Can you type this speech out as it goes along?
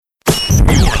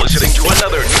listening to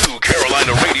another New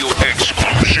Carolina Radio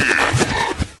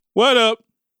exclusive. What up?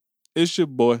 It's your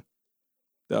boy,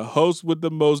 the host with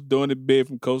the most, doing it big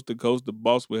from coast to coast, the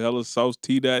boss with hella sauce,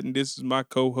 T-Dot, and this is my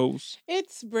co-host.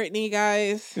 It's Brittany,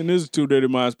 guys. And this is Two Dirty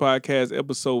Minds Podcast,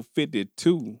 episode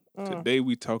 52. Today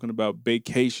we talking about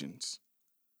vacations.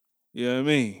 You know what I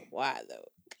mean? Why, though?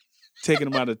 Taking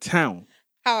them out of town.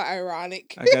 How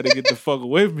ironic. I gotta get the fuck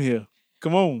away from here.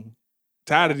 Come on.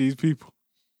 Tired of these people.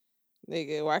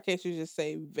 Nigga, why can't you just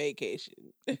say vacation?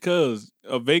 Because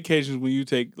a vacation is when you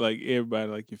take like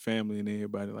everybody, like your family and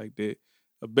everybody like that.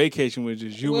 A vacation was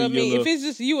just you and your if it's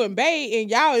just you and Bae and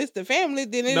y'all it's the family,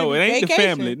 then it ain't the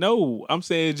family. No, I'm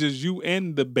saying it's just you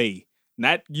and the Bae.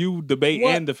 Not you, the Bae,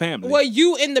 and the family. Well,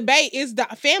 you and the Bae is the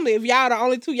family. If y'all the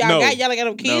only two, y'all ain't got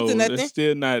no kids or nothing. It's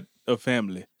still not a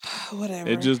family. Whatever.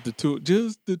 It's just the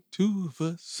two of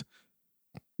us.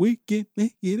 We can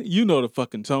make it. You know the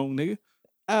fucking song, nigga.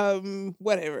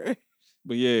 Whatever.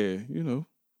 But yeah, you know.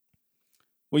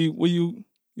 Where you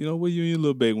and your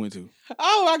little Bae went to?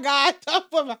 Oh my God! Don't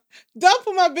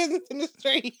put my business in the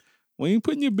street. We ain't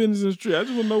putting your business in the street. I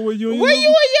just want to know where you and your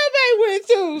Bae went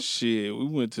to. Shit, we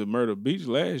went to Myrtle Beach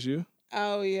last year.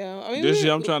 Oh yeah. I mean, this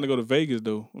year I'm trying to go to Vegas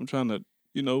though. I'm trying to,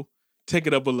 take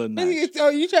it up a little notch. Oh,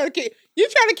 you trying to kick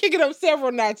it up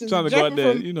several notches. Trying to go out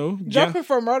there, jumping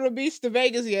from Myrtle Beach to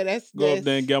Vegas. Yeah, that's up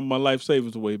there and gamble my life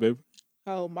savings away, baby.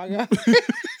 Oh my God.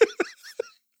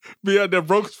 Be out there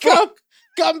broke as fuck.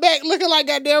 Come back looking like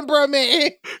goddamn bro man.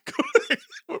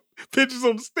 Pictures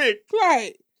on the stick.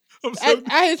 Right.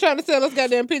 I ain't trying to sell us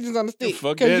goddamn pigeons on the stick.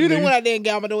 Because you didn't went out there and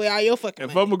gambled away all your fucking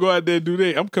money. If I'm going to go out there and do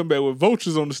that, I'm coming back with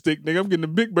vultures on the stick, nigga. I'm getting the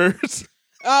big birds.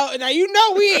 Oh, now you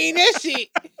know we ain't that shit.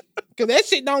 Because that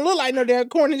shit don't look like no damn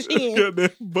Cornish hen.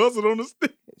 Goddamn buzzard on the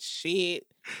stick. Shit.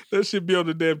 That shit be on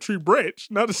the damn tree branch,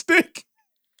 not a stick.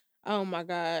 Oh, my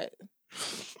God.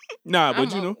 Nah,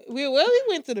 but we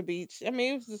went to the beach. I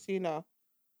mean, it was just,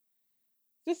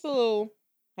 just a little,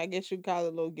 I guess you'd call it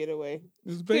a little getaway.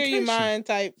 Clear your mind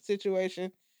type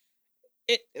situation.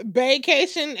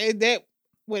 Vacation, is that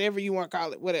whatever you want to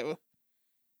call it, whatever.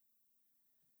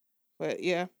 But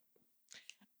yeah.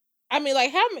 I mean,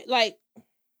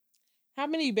 how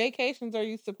many vacations are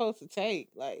you supposed to take?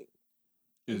 Like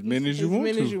as many as you want.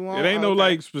 It ain't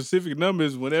no specific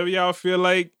numbers. Whenever y'all feel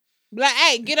like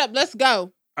hey, get up, let's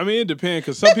go. I mean, it depends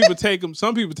because some people take them.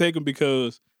 Some people take them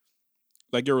because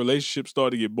like your relationship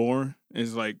start to get boring.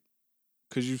 It's like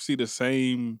because you see the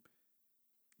same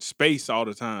space all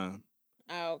the time.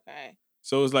 Oh, okay.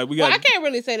 So it's like I can't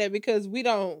really say that because we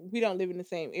don't live in the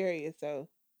same area. So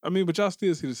I mean, but y'all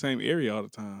still see the same area all the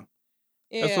time.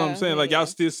 Yeah, that's what I'm saying. Like y'all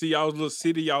still see y'all's little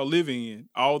city y'all living in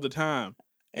all the time,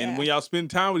 and when y'all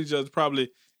spend time with each other, it's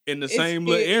probably in the same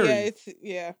little area.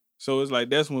 Yeah. So it's like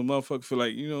that's when motherfuckers feel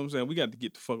like, you know what I'm saying, we got to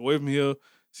get the fuck away from here,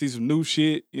 see some new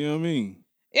shit. You know what I mean?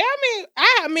 Yeah,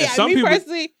 I mean,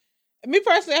 me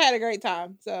personally, I had a great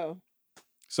time. So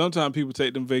sometimes people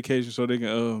take them vacations so they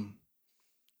can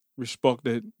respect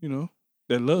that,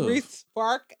 that love.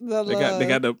 Spark the love. They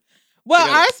got the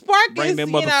our spark bring that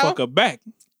motherfucker back.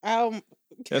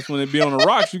 That's when it be on the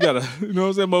rocks. You gotta, you know what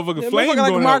I'm saying, motherfucking flame going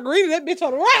like out. Margarita, that bitch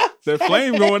on the rocks. That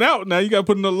flame going out. Now you gotta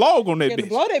put in a log on that bitch.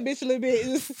 Blow that bitch a little bit.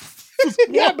 You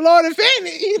gotta blow it and fan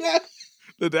it,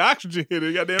 Let the oxygen hit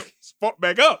it. Goddamn spark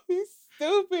back up. He's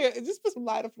stupid. Just put some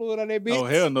lighter fluid on that bitch. Oh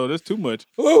hell no, that's too much.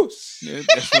 Whoosh. Yeah,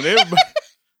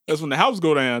 that's when the house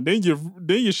go down. Then your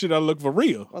shit out look for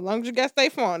real. As long as you got Stay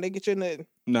Farm, they get you nothing.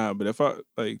 Nah, but if I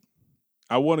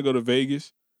want to go to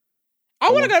Vegas. I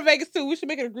want to go to Vegas too. We should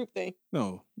make it a group thing.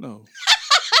 No. That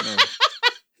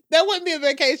wouldn't be a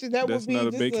vacation. That's not a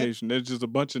vacation. That's just a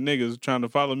bunch of niggas trying to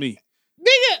follow me.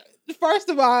 Nigga, first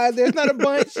of all, there's not a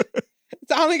bunch.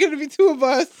 It's only going to be two of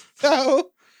us. So,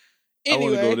 anyway. I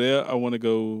want to go there. I want to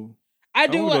go. I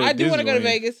do want to go to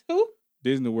Vegas. Who?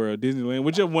 Disney World, Disneyland.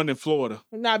 Whichever one in Florida.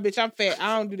 Nah, bitch, I'm fat.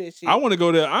 I don't do that shit. I want to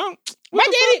go there.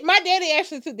 My daddy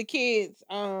actually took the kids.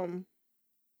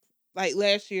 Like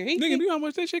last year. Nigga, do you know how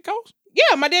much that shit cost?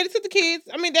 Yeah, my daddy took the kids.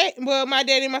 I mean, my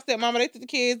daddy and my stepmama, they took the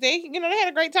kids. They had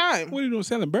a great time. What are you doing,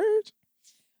 selling birds?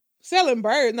 Selling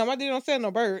birds? No, my daddy don't sell no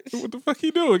birds. What the fuck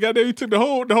he doing? Goddamn, he took the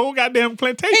whole goddamn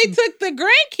plantation. He took the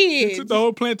grandkids. He took the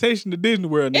whole plantation to Disney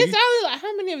World, nigga. It's only like,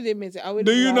 how many of them is it?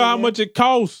 Do you know how much it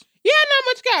costs? Yeah, I know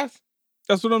how much it costs.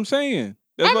 That's what I'm saying.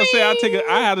 That's what I say.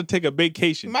 I had to take a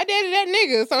vacation. My daddy that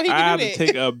nigga, so he can do that. I had to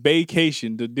take a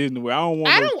vacation to Disney World.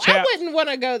 I wouldn't want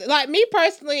to go. Like me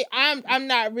personally, I'm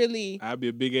not really. I'd be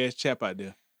a big ass chap out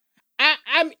there.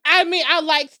 I mean, I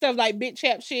like stuff like big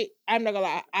chap shit. I'm not gonna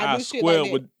lie. I do shit like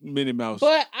that. with Minnie Mouse.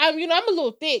 But I'm a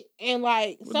little thick, and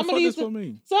like some of these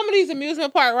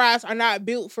amusement park rides are not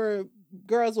built for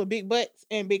girls with big butts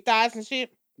and big thighs and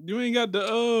shit. You ain't got the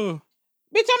Bitch,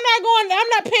 I'm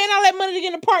not paying all that money to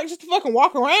get in the park just to fucking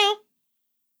walk around.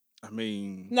 I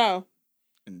mean, no.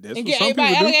 And that's and what get some ate by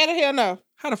people alligator? do. Hell no.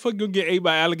 How the fuck you get ate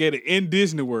by alligator in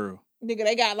Disney World? Nigga,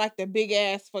 they got like the big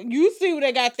ass fuck. You see what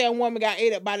they got that woman got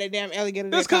ate up by that damn alligator.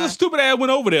 That's because the stupid ass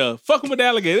went over there. Fucking with the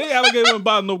alligator. That alligator wouldn't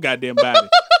bother no goddamn body.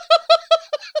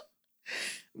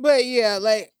 But yeah,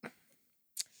 like,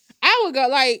 I would go,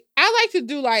 like, I like to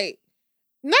do, like,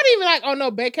 not even like on no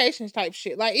vacations type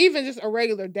shit. Like, even just a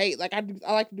regular date. Like, I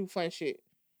like to do fun shit.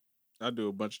 I do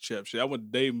a bunch of chap shit. I went to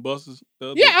Dave and Buster's.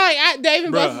 Yeah, Dave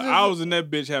and Buster's. I was in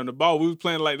that bitch having the ball. We was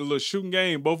playing like the little shooting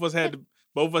game. Both of us had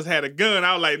a gun.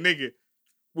 I was like, nigga,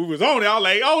 we was on it. I was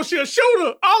like, oh shit, shooter. I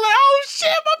was like, oh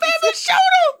shit, my baby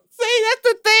shooter. See, that's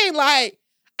the thing. Like,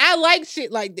 I like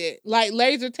shit like that. Like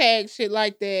laser tag shit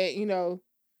like that, you know.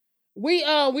 We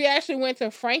actually went to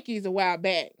Frankie's a while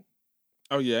back.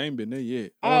 Oh yeah, I ain't been there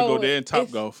yet. I want to go there and Top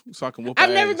Golf so I can whoop.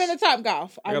 I've never been to Top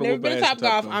Golf. I've never been to Top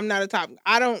Golf. I'm not a Top.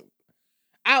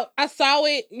 I saw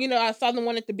it. You know, I saw the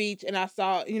one at the beach, and I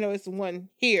saw, you know, it's the one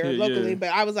here locally. Yeah. But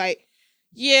I was like,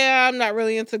 yeah, I'm not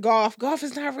really into golf. Golf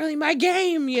is not really my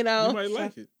game. You know, you might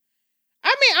like it.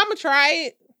 I mean, I'm gonna try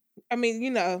it. I mean, you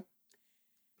know,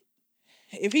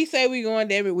 if he say we going,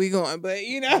 damn it, we going. But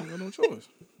you know, I got no choice.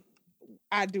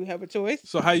 I do have a choice.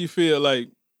 So how you feel? Like,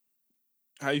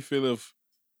 how you feel if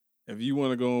you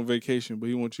want to go on vacation, but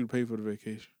he wants you to pay for the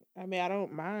vacation? I mean, I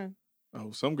don't mind.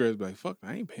 Oh, some girls be like, "Fuck,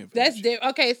 I ain't paying for that." That's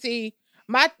different. Okay, see,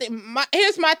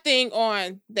 here's my thing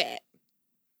on that.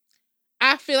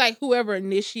 I feel like whoever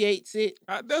initiates it.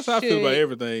 That's how I feel about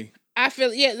everything.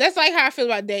 That's like how I feel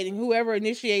about dating. Whoever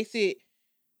initiates it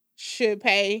should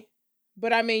pay.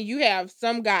 But I mean, you have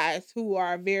some guys who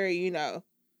are very, you know,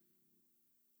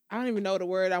 I don't even know the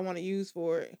word I want to use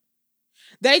for it.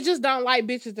 They just don't like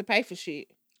bitches to pay for shit.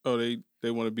 Oh,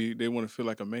 they want to feel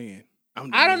like a man.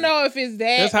 I don't know if it's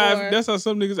that. That's how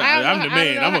some niggas. I'm the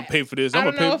man. I'm gonna pay for this. I'm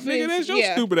gonna pay. Nigga, that's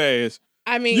your stupid ass.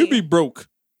 I mean, you be broke.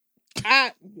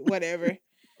 Whatever.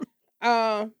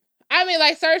 I mean,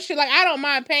 like certain shit. Like I don't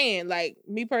mind paying. Like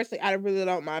me personally, I really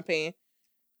don't mind paying.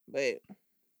 But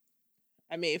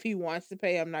I mean, if he wants to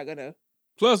pay, I'm not gonna.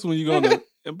 Plus, when you go on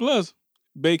and plus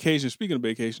vacation. Speaking of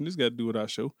vacation, this got to do with our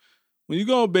show. When you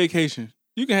go on vacation,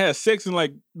 you can have sex in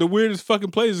like the weirdest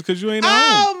fucking places because you ain't at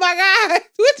home. Oh my god!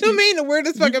 What you mean the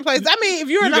weirdest fucking places? I mean, if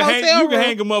you're in a hotel room, you can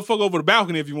hang a motherfucker over the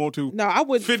balcony if you want to. No, I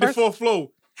wouldn't. 54th floor,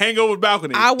 hang over the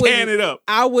balcony, tan it up.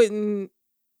 I wouldn't.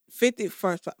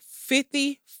 54th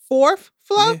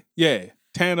floor? Yeah,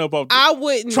 tan up off. I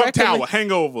wouldn't. Trump Tower,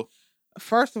 hangover.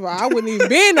 First of all, I wouldn't even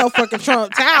be in no fucking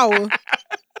Trump Tower.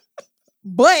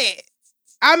 But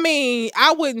I mean,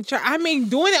 I wouldn't try. I mean,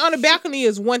 doing it on the balcony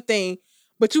is one thing,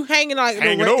 but you hanging like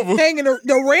hanging the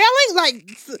railing,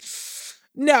 like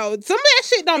no, some of that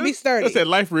shit don't be sturdy. That's that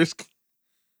life risk.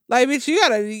 Like, bitch, you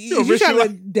trying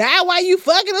to die while you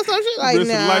fucking or some shit? Like,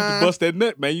 risk your life to bust that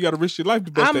nut, man. You got to risk your life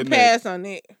to bust that nut. I'm pass on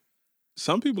it.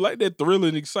 Some people like that thrill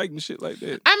and excitement shit like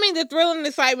that. I mean, the thrill and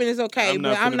excitement is okay,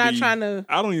 but I'm not trying to.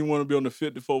 I don't even want to be on the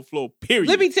 54th floor, period.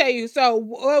 Let me tell you. So, we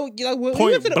went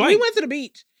to the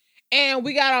beach, and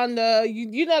we got on the,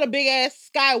 you know, the big ass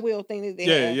sky wheel thing that they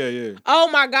have. Yeah. Oh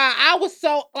my God. I was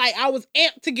so, like, I was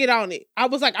amped to get on it. I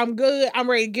was like, I'm good. I'm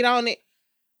ready to get on it.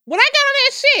 When I got on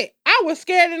that shit, I was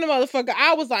scared in the motherfucker.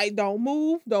 I was like, don't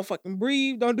move, don't fucking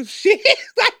breathe, don't do shit.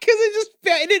 Like, cause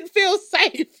it didn't feel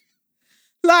safe.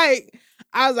 Like,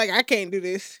 I was like, I can't do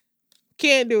this.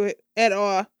 Can't do it at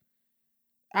all.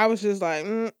 I was just like,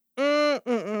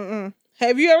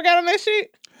 Have you ever got on that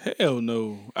shit? Hell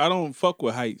no. I don't fuck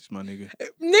with heights, my nigga.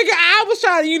 Nigga, I was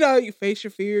trying to, you know, you face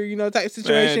your fear, you know, type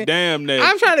situation. Man, damn that.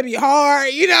 I'm trying to be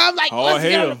hard, you know. I'm like,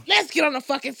 let's get on the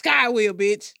fucking sky wheel,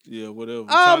 bitch. Yeah, whatever.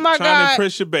 Oh my God. Trying to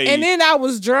impress your baby. And then I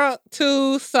was drunk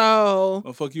too, so.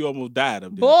 Oh, fuck, you almost died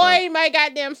up there. Boy, my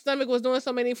goddamn stomach was doing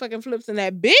so many fucking flips in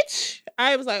that bitch.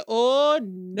 I was like, oh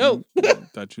no.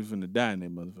 Thought you was finna die in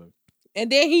that motherfucker. And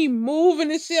then he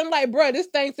moving and shit. I'm like, bro, this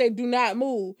thing said do not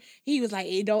move. He was like,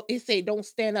 it said don't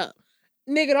stand up.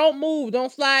 Nigga, don't move,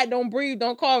 don't slide, don't breathe,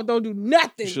 don't cough, don't do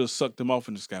nothing. You should have sucked him off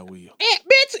in the sky wheel.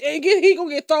 Bitch, he gonna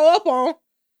get throw up on.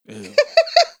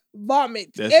 Vomit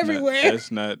everywhere. That's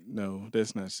not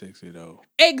sexy at all.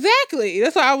 Exactly.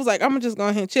 That's why I was like, I'm gonna just go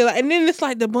ahead and chill. And then it's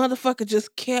like the motherfucker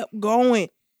just kept going.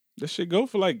 That shit go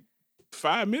for like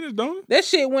 5 minutes, don't it? That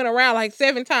shit went around like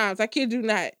 7 times. I kid you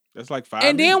not. That's like 5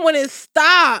 and minutes. Then when it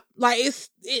stopped, like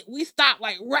we stopped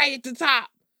like right at the top.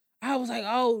 I was like,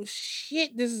 oh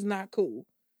shit, this is not cool.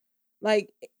 Like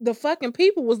the fucking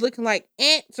people was looking like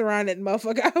ants around that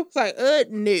motherfucker. I was like,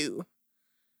 no.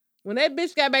 When that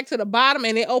bitch got back to the bottom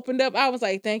and it opened up, I was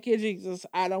like, thank you, Jesus.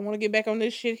 I don't want to get back on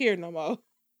this shit here no more.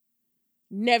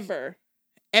 Never,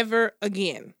 ever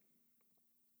again.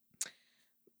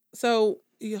 So,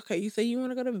 okay, you say you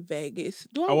want to go to Vegas.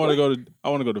 I want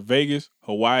to go to Vegas,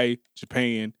 Hawaii,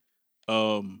 Japan,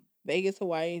 Vegas,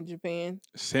 Hawaii, and Japan.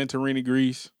 Santorini,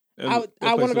 Greece. I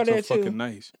want to go there too. Fucking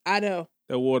nice. I know.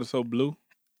 That water's so blue.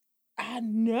 I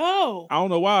know. I don't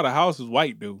know why the house is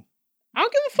white, dude. I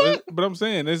don't give a fuck. But I'm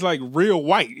saying it's like real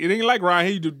white. It ain't like around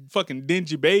here the fucking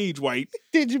dingy beige white.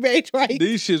 Dingy beige white.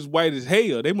 These shit's white as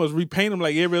hell. They must repaint them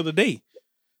like every other day.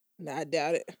 Nah, I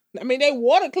doubt it. I mean, they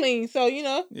water clean, so you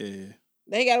know. Yeah.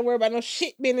 They ain't got to worry about no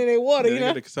shit being in their water. Yeah, you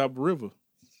know. They got the Casaba River.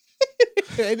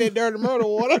 Ain't that dirty murder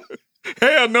water?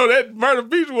 Hell no, that Murder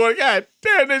Beach water. God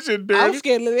damn, that shit dirty. I was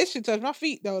scared to let that shit touch my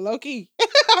feet though, low key.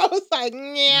 I was like,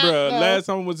 yeah. Bruh, last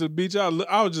time I went to the beach, I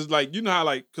was just like, you know how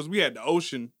like, cause we had the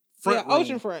ocean front. Yeah,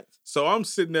 ocean front. So I'm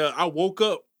sitting there. I woke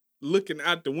up looking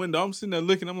out the window. I'm sitting there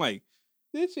looking. I'm like,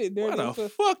 this shit dirty. Why the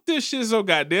fuck this shit so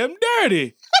goddamn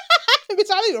dirty?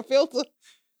 Bitch, I need a filter.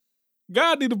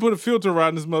 God need to put a filter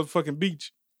around this motherfucking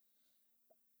beach.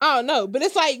 I don't know, but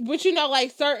it's like, but you know, like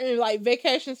certain like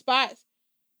vacation spots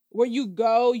where you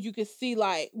go, you can see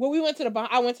like we went to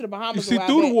I went to the Bahamas. You see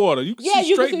through the water. You can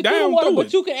see straight down through the water,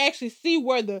 but you can actually see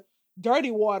where the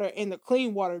dirty water and the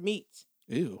clean water meets.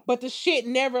 Ew. But the shit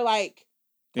never like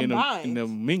combines. And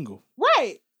them mingle.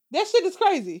 Right. That shit is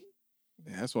crazy.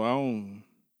 Yeah, that's why I don't.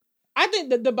 I think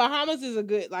the Bahamas is a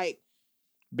good like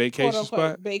vacation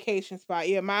spot. Vacation spot.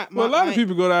 Yeah, my a lot of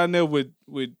people go down there with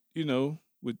you know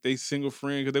with their single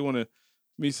friend because they want to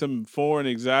meet some foreign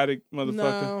exotic motherfucker.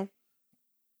 No.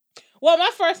 Well,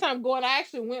 my first time going, I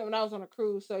actually went when I was on a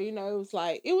cruise, so you know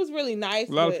it was really nice.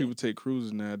 A lot of people take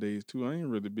cruises nowadays too. I ain't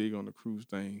really big on the cruise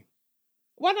thing.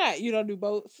 Why not? You don't do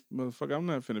boats, motherfucker. I'm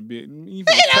not finna be. You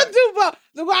don't do boats.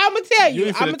 So I'm gonna tell you. You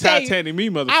ain't finna Titanic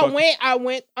me, motherfucker. I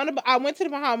went to the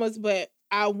Bahamas, but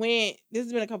I went. This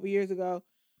has been a couple years ago.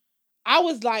 I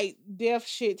was like deaf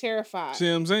shit terrified. See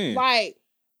what I'm saying? Like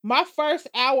my first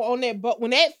hour on that boat, when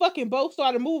that fucking boat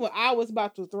started moving, I was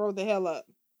about to throw the hell up.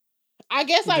 I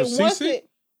guess like once it,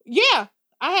 yeah,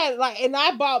 I had like, and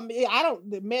I bought,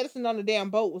 the medicine on the damn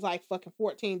boat was like fucking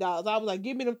 $14. I was like,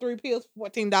 give me them 3 pills for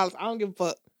 $14. I don't give a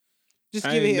fuck. Just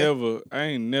give it here. I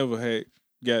ain't never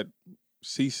got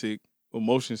seasick or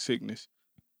motion sickness.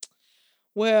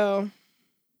 Well,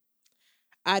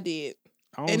 I did.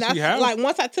 I don't see how. Like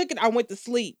once I took it, I went to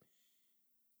sleep.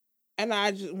 And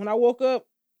when I woke up,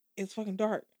 it's fucking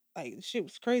dark. Like the shit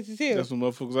was crazy as hell. That's when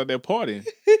motherfuckers out there partying.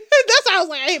 That's how I was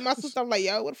like, I hate my sister. I'm like,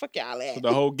 yo, what the fuck y'all at? So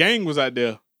the whole gang was out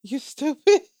there. You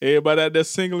stupid. Everybody out there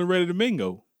single and ready to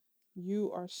mingle.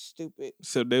 You are stupid.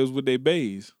 Except they was with their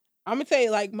bays. I'm gonna tell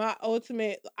you, like my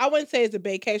ultimate. I wouldn't say it's a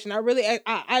vacation. I want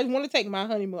to take my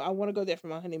honeymoon. I want to go there for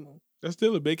my honeymoon. That's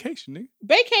still a vacation, nigga.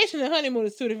 Vacation and honeymoon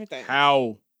is 2 different things.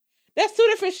 How? That's 2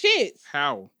 different shits.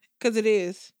 How? Because it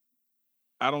is.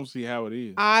 I don't see how it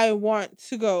is. I want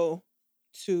to go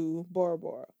to Bora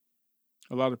Bora.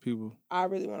 A lot of people. I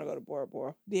really want to go to Bora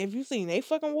Bora. Have you seen they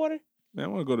fucking water? Man, I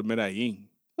want to go to Medellin.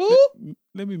 Who?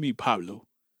 Let me meet Pablo.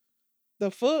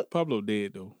 The fuck? Pablo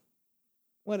dead though.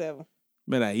 Whatever.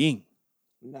 Medellin.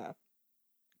 Nah.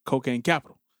 Cocaine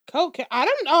capital. Cocaine? I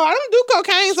don't do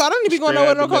cocaine, so I don't need to be going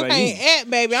nowhere no cocaine at,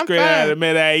 baby. I'm straight fine. Out of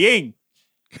Medellin.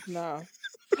 No.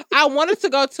 I wanted to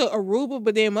go to Aruba,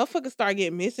 but then motherfuckers start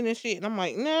getting missing and shit. And I'm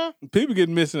like, nah. People get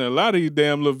missing a lot of these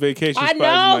damn little vacation spots. I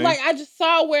know. Man. Like, I just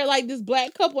saw where, like, this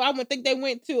black couple, I think they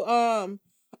went to, I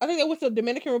think they went to the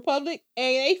Dominican Republic, and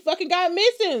they fucking got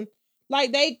missing.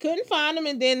 Like, they couldn't find them,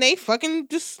 and then they fucking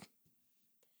just,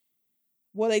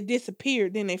 well, they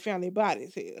disappeared. Then they found their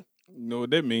bodies here. You know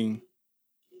what that mean?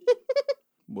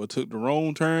 Well, took the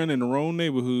wrong turn in the wrong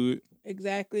neighborhood.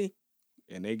 Exactly.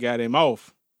 And they got him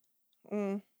off.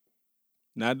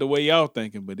 Not the way y'all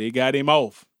thinking, but they got him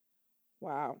off.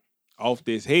 Wow. Off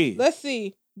this head. Let's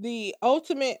see. The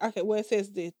ultimate, okay, well, it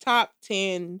says the top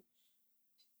 10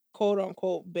 quote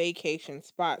unquote vacation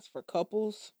spots for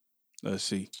couples. Let's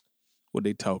see. What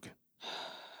they talking?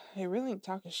 They really ain't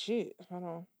talking shit. Hold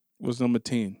on. What's number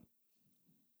 10?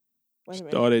 Wait a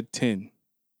minute. Start at 10.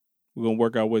 We're going to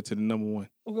work our way to the number 1.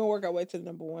 We're going to work our way to the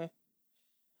number 1.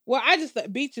 Well, I just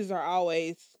thought beaches are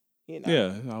always, you know.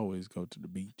 Yeah, I always go to the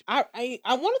beach. I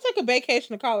want to take a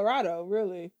vacation to Colorado,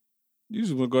 really. You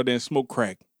just want to go there and smoke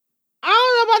crack. I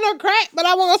don't know about no crack, but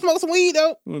I want to go smoke some weed,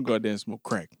 though. You want to go out there and smoke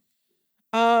crack.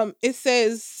 It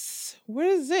says, what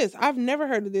is this? I've never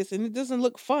heard of this, and it doesn't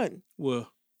look fun.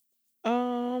 Well.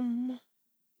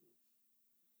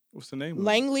 What's the name?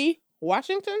 Langley,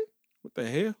 Washington? What the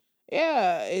hell?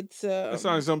 Yeah, it's that sounds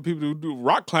like some people who do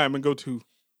rock climbing go to.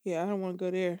 Yeah, I don't want to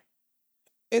go there.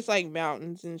 It's like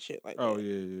mountains and shit like that. Oh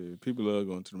yeah. People love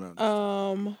going to the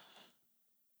mountains.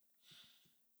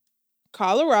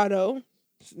 Colorado,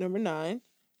 it's number 9.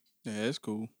 Yeah, that's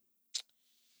cool.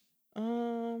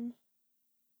 A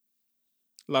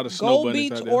lot of snow Gold bunnies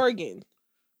Beach, out there. Oregon.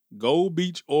 Gold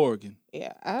Beach, Oregon.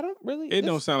 Yeah, I don't really. It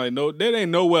don't sound like that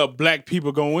ain't nowhere black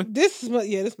people going. This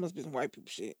must be some white people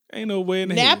shit. Ain't no way in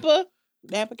the Napa,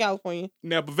 California.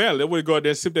 Napa Valley. They would go out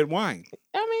there and sip that wine.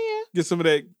 I mean, yeah. Get some of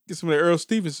that Earl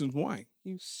Stevenson's wine.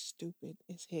 You stupid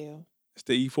as hell. It's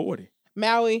the E40.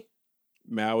 Maui,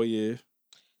 yeah.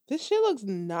 This shit looks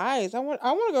nice. I want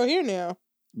to go here now.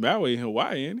 Maui in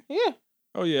Hawaii, ain't it? Yeah.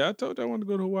 Oh yeah, I told you I wanted to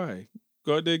go to Hawaii.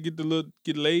 Go out there, get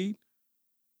laid.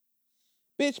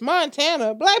 Bitch,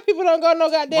 Montana. Black people don't go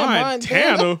no goddamn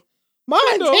Montana.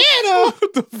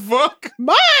 What the fuck?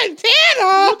 Montana.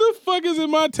 What the fuck is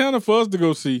in Montana for us to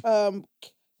go see? I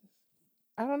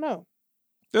don't know.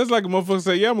 That's like a motherfucker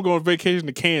say, yeah, I'm gonna go on vacation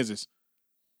to Kansas.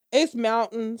 It's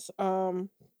mountains,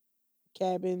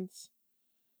 cabins,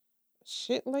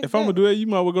 shit like that. If I'm gonna do that, you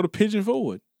might well go to Pigeon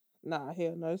Forge. Nah,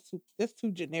 hell no. That's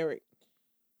too generic.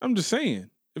 I'm just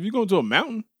saying. If you go to a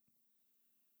mountain.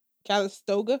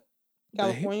 Calistoga,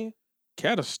 California.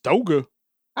 Calistoga?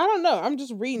 I don't know. I'm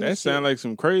just reading that sound like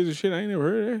some crazy shit. I ain't never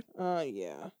heard of that.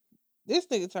 Yeah. This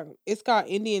nigga talking. It's called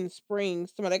Indian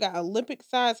Springs. Somebody got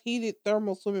Olympic-sized heated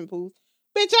thermal swimming pools.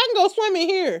 Bitch, I can go swimming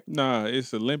here. Nah,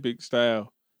 it's Olympic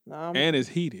style. Nah, and it's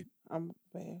heated. I'm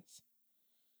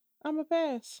a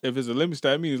pass. If it's Olympic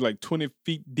style, it means it's like 20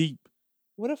 feet deep.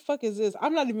 What the fuck is this?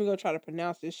 I'm not even gonna try to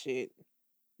pronounce this shit.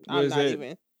 I'm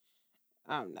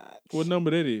not. What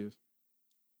number that is?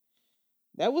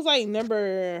 That was like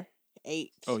number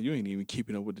 8. Oh, you ain't even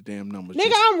keeping up with the damn numbers.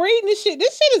 Nigga, I'm reading this shit.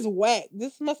 This shit is whack.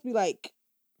 This must be like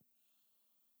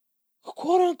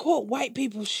quote unquote white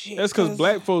people shit. That's because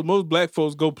most black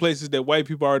folks go places that white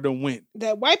people already done went.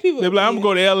 That white people. They're like, I'm gonna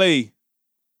go to LA.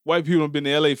 White people have been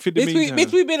to LA 50 million times.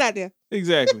 Bitch, we been out there.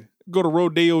 Exactly. Go to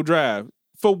Rodeo Drive.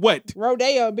 For what?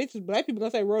 Rodeo, bitches. Black people gonna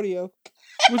say rodeo.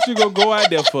 What you gonna go out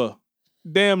there for?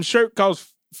 Damn shirt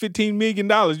costs $15 million.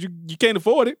 You can't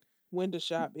afford it. Window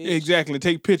shop, bitch. Exactly.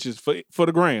 Take pictures for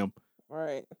the gram.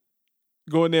 Right.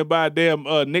 Go in there and buy a damn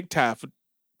necktie for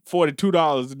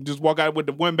 $42 and just walk out with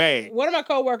the one bag. One of my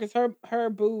coworkers, her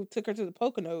boo took her to the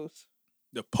Poconos.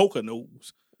 The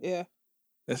Poconos? Yeah.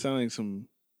 That sounds like some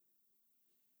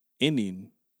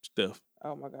Indian stuff.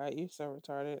 Oh my God, you're so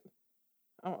retarded.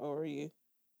 I'm over you.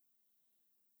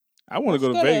 I want to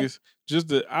go to Vegas.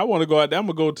 I want to go out there. I'm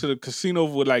going to go to the casino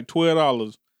with like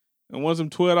 $12. And once them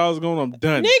 $12 gone, I'm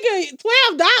done. Nigga, $12?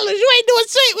 You ain't doing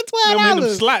shit with $12. I mean,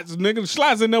 them slots, nigga. The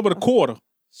slots in there with a quarter.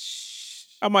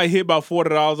 I might hit about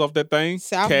 $40 off that thing.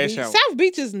 Cash out. South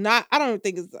Beach is not. I don't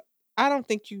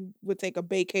think you would take a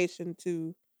vacation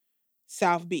to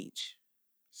South Beach.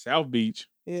 South Beach.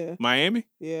 Yeah. Miami.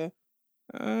 Yeah.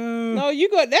 No, you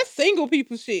go. That's single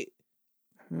people shit.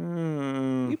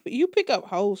 You pick up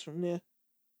hoes from there.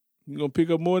 You gonna pick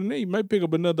up more than that? You might pick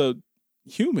up another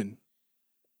human.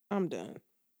 I'm done.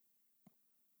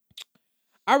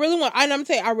 I'm gonna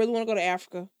tell you, I really want to go to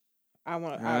Africa.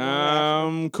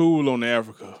 I'm cool on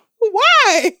Africa.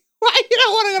 Why? Why you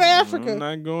don't want to go to Africa? I'm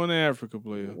not going to Africa,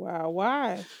 player. Wow,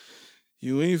 why?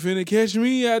 You ain't finna catch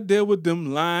me out there with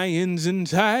them lions and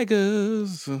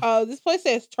tigers. This place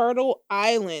says Turtle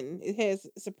Island.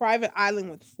 It's a private island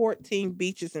with 14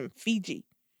 beaches in Fiji.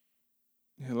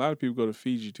 Yeah, a lot of people go to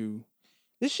Fiji too.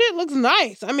 This shit looks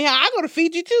nice. I mean, I go to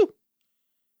Fiji too.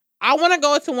 I want to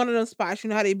go to one of those spots. You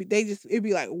know how it'd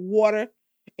be like water,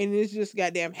 and it's just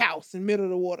goddamn house in the middle of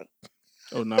the water.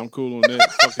 Oh no, I'm cool on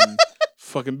that.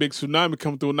 fucking big tsunami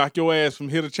come through and knock your ass from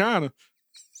here to China.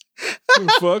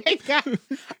 Fuck.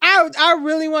 I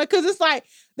really want, because it's like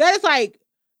that is like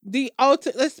the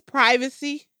ultimate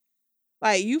privacy.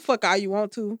 Like, you fuck all you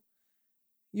want to.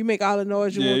 You make all the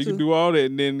noise you want to. Yeah, you can do all that,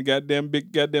 and then goddamn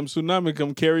tsunami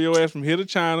come carry your ass from here to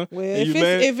China. Well,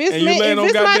 if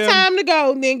it's my time to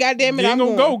go, then goddamn it, I'm going.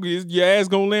 You ain't gonna go. Your ass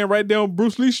gonna land right there on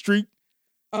Bruce Lee Street.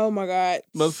 Oh my God.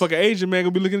 Motherfucker Asian man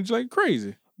gonna be looking at you like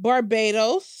crazy.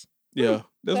 Barbados. Yeah.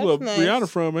 That's where nice. Rihanna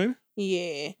from, ain't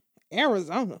it? Yeah.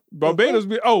 Arizona. Barbados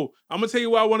I'm gonna tell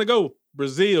you where I wanna go.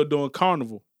 Brazil doing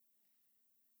carnival.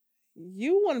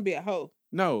 You wanna be a hoe.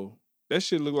 No. That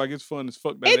shit look like it's fun as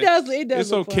fuck. It does. It's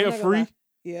so carefree.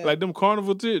 Yeah. Like them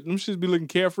carnival tits, them shits be looking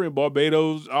carefree in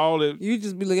Barbados, all that. You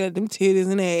just be looking at them titties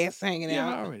and ass hanging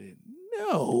out. I already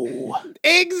know.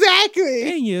 Exactly.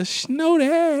 And you know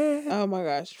that. Oh my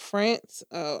gosh. France.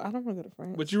 Oh, I don't want to go to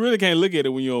France. But you really can't look at it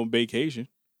when you're on vacation.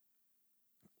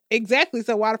 Exactly.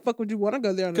 So why the fuck would you want to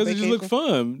go there on vacation? Because it just look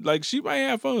fun. Like, she might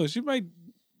have fun. She might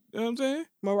You know what I'm saying?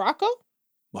 Morocco?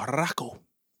 Morocco.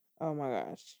 Oh my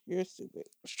gosh, you're stupid.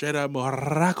 Straight out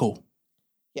Morocco.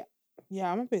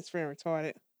 Yeah, I'm a bit friend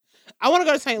retarded. I want to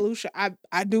go to St. Lucia.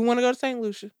 I do want to go to St.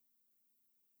 Lucia.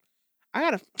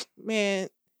 Man,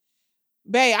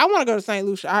 babe, I want to go to St.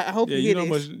 Lucia. I hope you hear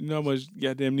this. You know how much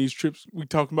goddamn these trips we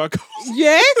talking about cost?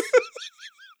 Yes.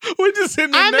 We just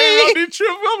sitting there on these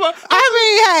trips.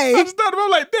 Hey. I just thought about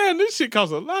like, damn, this shit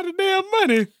costs a lot of damn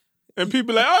money. And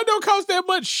people like, oh, it don't cost that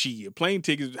much. Shit, plane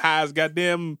tickets high as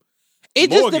goddamn It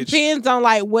mortgage. just depends on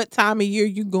like what time of year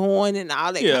you going and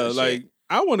all that kind of like, shit.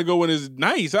 I want to go when it's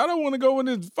nice. I don't want to go when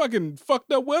it's fucking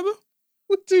fucked up weather.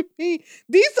 What do you mean?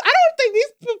 I don't think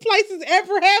these places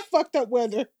ever have fucked up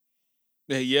weather.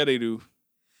 Yeah, they do.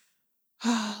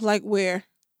 Like where?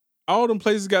 All them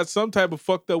places got some type of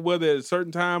fucked up weather at a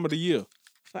certain time of the year.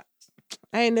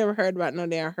 I ain't never heard about no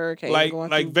damn hurricane.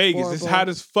 Like Vegas. It's hot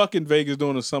as fuck in Vegas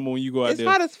during the summer when you go out there.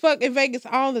 It's hot as fuck in Vegas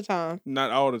all the time.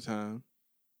 Not all the time.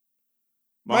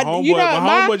 My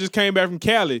homeboy just came back from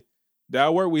Cali that I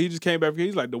work with. He just came back.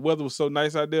 He's like, the weather was so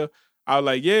nice out there. I was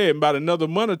like, yeah, in about another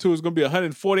month or two, it's going to be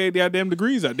 148 goddamn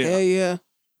degrees out there. Hell yeah.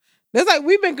 That's like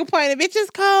we've been complaining. Bitch,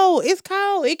 it's cold. It's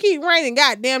cold. It keep raining.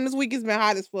 Goddamn, this week it's been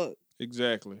hot as fuck.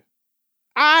 Exactly.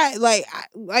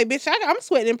 Bitch, I'm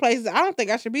sweating in places I don't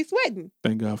think I should be sweating.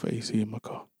 Thank God for AC in my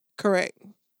car. Correct.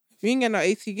 If you ain't got no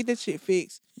AC, get that shit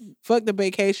fixed. Fuck the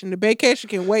vacation. The vacation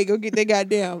can wait. Go get that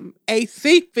goddamn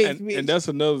AC fixed, bitch. And that's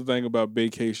another thing about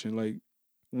vacation. Like,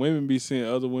 women be seeing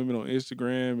other women on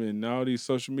Instagram and all these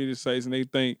social media sites, and they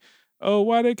think, oh,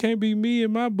 why they can't be me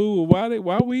and my boo? Why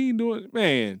we ain't doing it?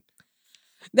 Man.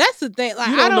 That's the thing. Like,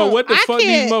 you don't know what the fuck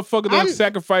these motherfuckers done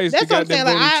sacrificed to goddamn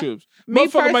go on these trips.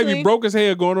 Motherfucker might be broke as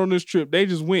hell going on this trip. They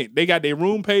just went. They got their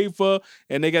room paid for,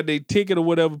 and they got their ticket or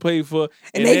whatever paid for.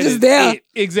 And they just there.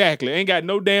 Exactly. Ain't got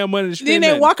no damn money to spend.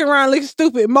 Then they walking around looking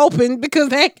stupid, moping because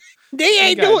they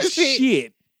ain't doing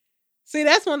shit. See,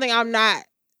 that's one thing I'm not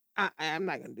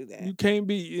gonna do that. You can't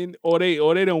be in, or they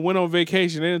done went on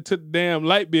vacation. They done took the damn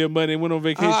light bill money and went on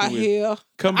vacation with. Hell.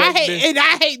 Come back.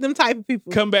 I hate them type of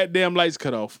people. Come back, damn lights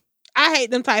cut off. I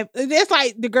hate them type. It's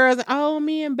like the girls. Oh,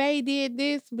 me and Bae did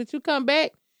this, but you come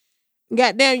back,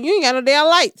 goddamn, you ain't got no damn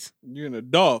lights. You in the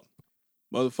dark,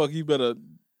 motherfucker. You better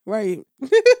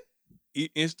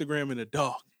eat Instagram in the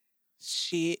dark.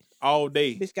 Shit. All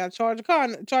day. Bitch got to charge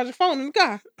a phone in the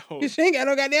car. Oh. Bitch ain't got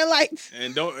no goddamn lights.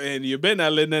 And you better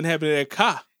not let nothing happen to that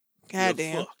car.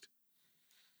 Goddamn.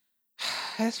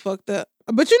 That's fucked up.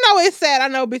 But you know it's sad. I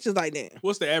know bitches like that.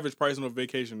 What's the average price on a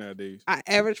vacation nowadays?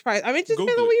 Average price. I mean, just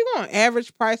depends on where you going.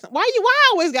 Average price. Why I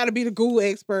always got to be the Google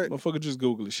expert? Motherfucker, just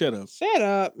Google it. Shut up. Shut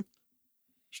up.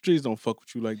 Streets don't fuck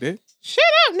with you like that. Shut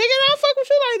up, nigga. They don't fuck with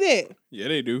you like that. Yeah,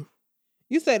 they do.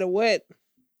 You say the what?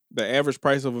 The average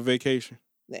price of a vacation.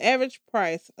 The average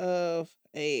price of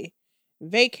a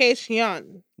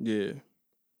vacation. Yeah.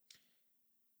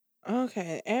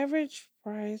 Okay, average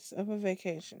price of a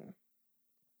vacation.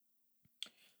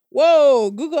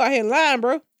 Whoa, Google out here lying,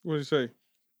 bro. What did you say?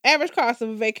 Average cost of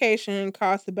a vacation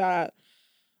costs about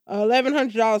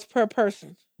 $1,100 per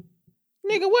person.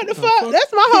 Nigga, what the fuck?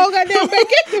 That's my whole goddamn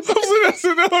vacation.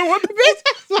 What the bitch?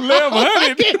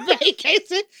 $1,100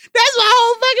 vacation. That's my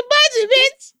whole fucking budget,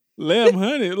 bitch.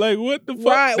 $1,100. Like what the fuck?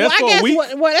 Right. That's well, for a week.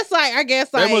 That's like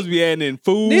that must be adding in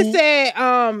food. This said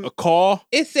a car.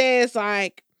 It says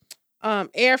like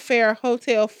airfare,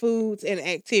 hotel, foods, and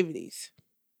activities.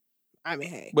 I mean,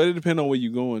 hey. But it depends on where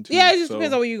you're going to. Yeah, it just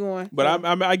depends on where you're going. But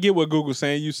I get what Google's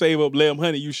saying. You save up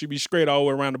 $1,100, you should be straight all the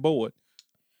way around the board.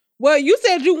 Well, you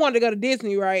said you wanted to go to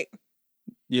Disney, right?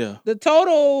 Yeah. The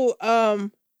total,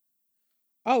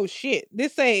 oh shit.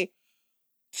 This say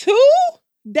 2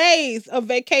 days of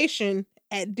vacation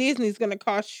at Disney is going to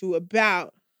cost you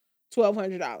about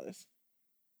 $1,200.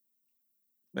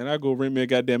 Man, I go rent me a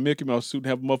goddamn Mickey Mouse suit and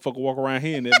have a motherfucker walk around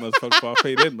here in that motherfucker before I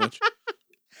pay that much.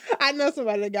 I know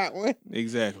somebody that got one.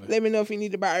 Exactly. Let me know if you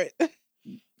need to buy it.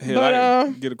 Hell, but, I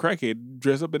can get a crackhead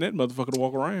dress up in that motherfucker to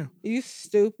walk around. You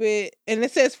stupid. And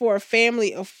it says for a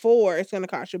family of 4, it's going to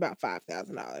cost you about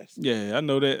 $5,000. Yeah, I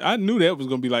know that. I knew that was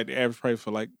going to be like the average price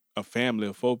for like a family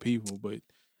of 4 people, but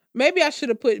maybe I should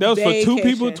have put that was vacation. For 2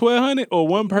 people, $1,200, or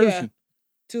 1 person? Yeah,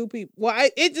 2 people. Well,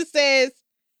 it just says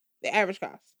the average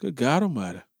cost. Good God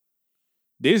Almighty.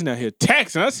 Disney out here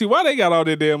taxing. I see why they got all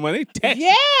that damn money. They taxing.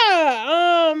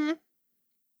 Yeah.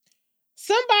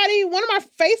 Somebody, one of my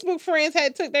Facebook friends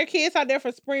had took their kids out there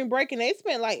for spring break and they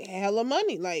spent like hella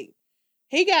money. Like,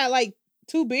 he got like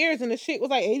 2 beers and the shit was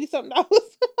like $80-something.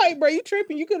 Like, bro, you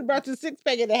tripping. You could have brought your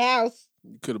 6-pack at the house.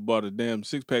 You could have bought a damn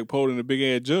 6-pack, poured in a big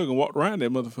ass jug and walked around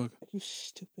that motherfucker. You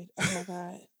stupid. Oh my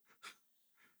God.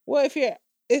 Well,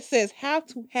 it says how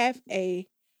to have a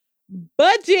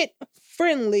budget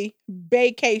friendly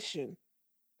vacation.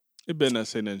 It better not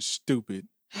say nothing stupid.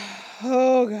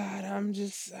 Oh God,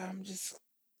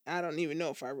 I don't even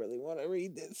know if I really want to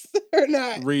read this or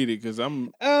not. Read it, because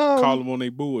I'm calling them on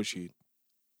their bullshit.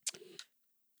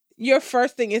 Your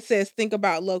first thing, it says, think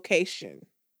about location.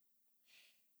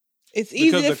 It's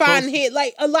easy to find hit.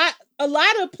 Like a lot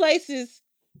of places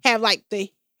have like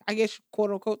the, I guess,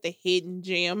 quote unquote, the hidden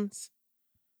gems.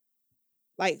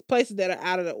 Like places that are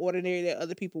out of the ordinary that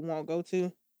other people won't go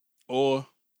to. Or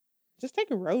just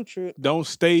take a road trip. Don't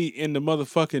stay in the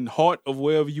motherfucking heart of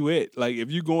wherever you at. Like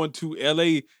if you going to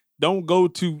LA, don't go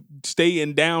to stay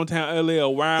in downtown LA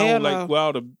around Hell like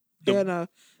wow the Hell no.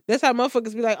 That's how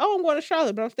motherfuckers be like, oh, I'm going to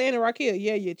Charlotte, but I'm staying in Rock Hill.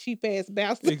 Yeah, you cheap ass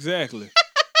bastard. Exactly.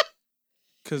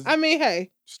 Cause I mean,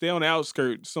 hey. Stay on the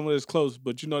outskirts, some of it's close,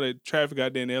 but you know that traffic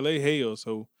out there in LA hell,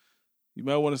 so you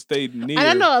might want to stay near. And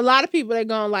I know a lot of people that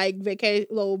go on like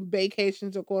little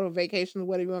vacations or quarter vacations,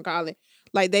 whatever you want to call it.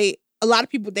 Like a lot of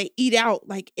people, they eat out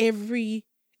like every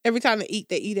time they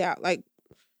eat out. Like,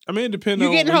 I mean, it depends on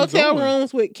you getting hotel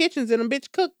rooms with kitchens in them,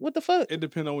 bitch, cook. What the fuck? It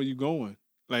depends on where you going.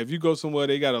 Like, if you go somewhere,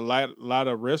 they got a lot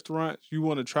of restaurants. You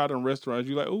want to try them restaurants.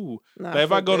 You like, ooh. Like,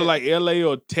 if I go to like LA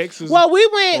or Texas. Well, we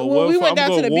went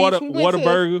down to the beach.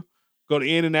 Whataburger, go to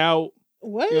In-N-Out.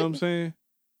 What? You know what I'm saying?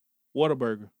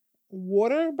 Whataburger.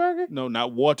 Whataburger? No,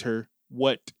 not water.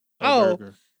 What?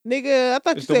 Burger. Nigga, I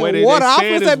thought you said water.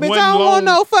 I was gonna say, bitch, I don't want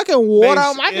no fucking water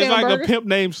on my damn burger. It's like a pimp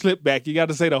name slip back. You got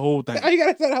to say the whole thing. Oh, you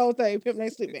got to say the whole thing. Pimp name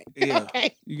slip back. Yeah.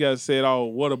 Okay. You got to say it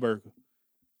all. Whataburger.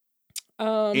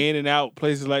 In-N-Out,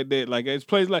 places like that. Like it's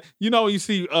places like, you know, you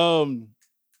see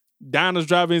diners,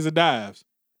 drive-ins, and dives.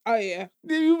 Oh yeah.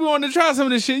 You want to try some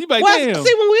of this shit. You like, damn.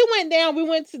 See, when we went down,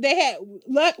 they had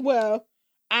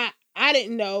I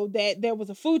didn't know that there was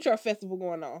a food truck festival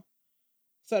going on.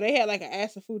 So they had like an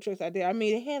ass of food trucks out there. I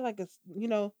mean, they had like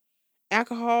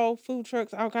alcohol, food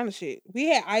trucks, all kind of shit. We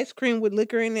had ice cream with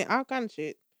liquor in it, all kind of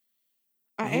shit.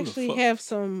 I actually have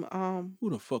some.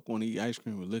 Who the fuck want to eat ice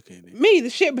cream with liquor in it? Me, the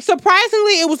shit. But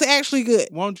surprisingly, it was actually good.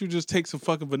 Why don't you just take some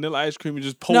fucking vanilla ice cream and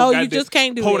just pour? No, you just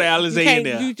can't do it. Pour the Alizé in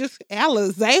there. You just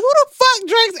Alizé. Who the fuck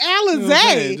drinks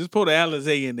Alizé? You know just pour the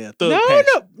Alizé in there.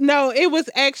 No. It was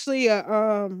actually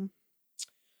a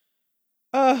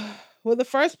Well, the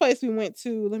first place we went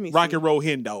to, let me see. Rocky Road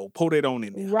Hen Dog. Pour that on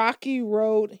in there. Rocky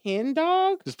Road Hen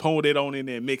Dog? Just pour that on in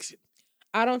there and mix it.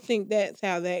 I don't think that's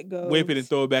how that goes. Whip it and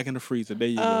throw it back in the freezer. There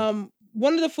you go.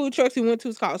 One of the food trucks we went to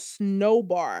was called Snow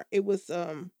Bar. It was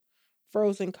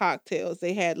frozen cocktails.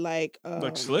 They had like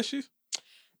slushies?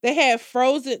 They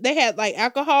had like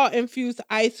alcohol infused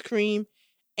ice cream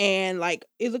and like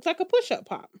it looked like a push-up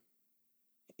pop.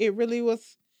 It really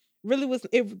was them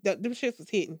shits was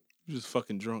hitting. You just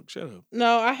fucking drunk. Shut up.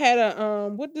 No, I had a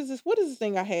what is this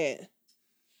thing I had?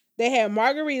 They had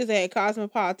margaritas, they had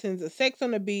cosmopolitans, a sex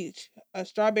on the beach, a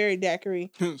strawberry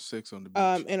daiquiri. Sex on the beach.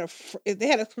 And they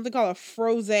had something called a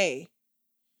frosé.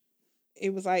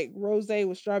 It was like rosé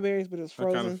with strawberries, but it was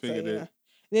frozen. I kind of figured that.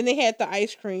 Then they had the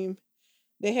ice cream.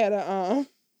 They had a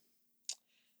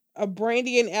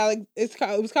brandy and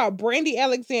it was called Brandy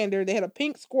Alexander. They had a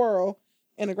pink squirrel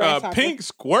and a grasshopper. Pink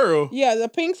squirrel? Yeah, the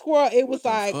pink squirrel. It was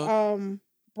like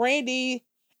brandy,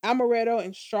 amaretto,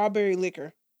 and strawberry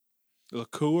liquor.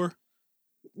 Liqueur?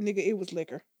 Nigga, it was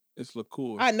liquor. It's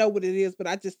liqueur. I know what it is, but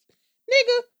I'm an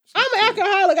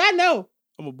alcoholic. I know.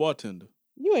 I'm a bartender.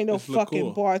 You ain't no fucking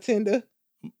liqueur. Bartender.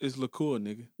 It's liqueur,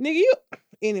 nigga. Nigga,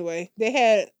 anyway, they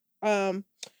had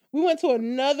we went to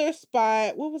another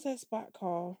spot. What was that spot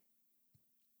called?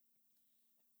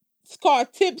 It's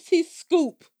called Tipsy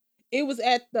Scoop. It was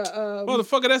at the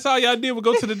motherfucker, that's all y'all did was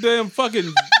go to the damn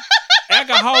fucking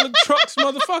alcoholic trucks,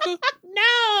 motherfucker.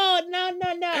 No.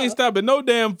 Ain't stopping no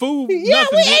damn food. Yeah,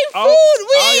 nothing. We ate food.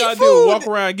 All y'all did was walk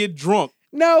around and get drunk.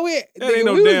 No, that ain't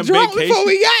no damn drunk vacation. Before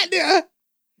we got there.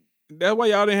 That's why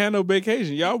y'all didn't have no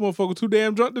vacation. Y'all motherfuckers too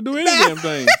damn drunk to do any damn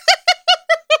thing.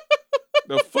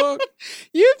 The fuck?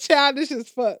 You childish as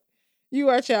fuck. You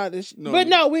are childish. No, but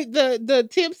no, the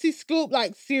Tipsy Scoop,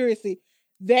 like seriously,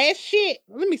 that shit.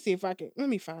 Let me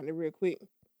find it real quick.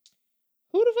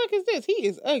 Who the fuck is this? He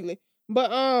is ugly.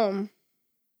 But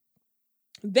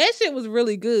that shit was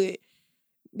really good.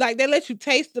 Like they let you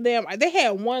taste the damn. They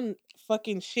had one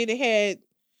fucking shit. It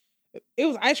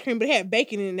was ice cream, but it had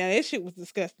bacon in there. That shit was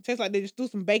disgusting. It tastes like they just threw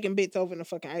some bacon bits over in the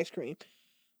fucking ice cream.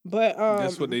 But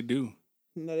that's what they do.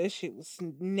 No, that shit was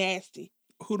nasty.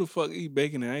 Who the fuck eat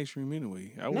bacon and ice cream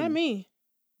anyway? Not me.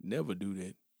 Never do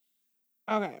that.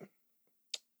 Okay.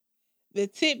 The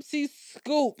Tipsy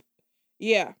Scoop.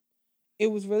 Yeah.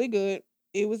 It was really good.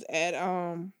 It was at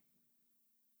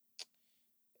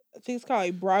I think it's called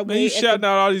a Broadway. Man, you shouting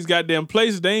out all these goddamn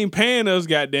places. They ain't paying us,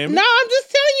 goddamn it. No, I'm just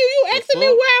telling you. You asking me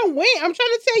where I went. I'm trying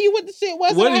to tell you what the shit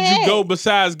was. Where did you go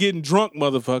besides getting drunk,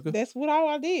 motherfucker? That's what all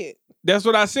I did. That's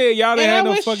what I said. Y'all didn't have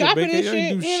no fucking shopping vacation. and Y'all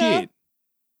didn't do shit, shit.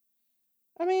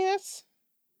 I mean, that's,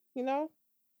 you know.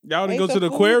 Y'all didn't ate go to some the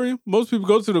food. aquarium? Most people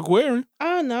go to the aquarium.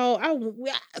 I know.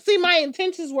 See, my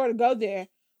intentions were to go there,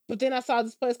 but then I saw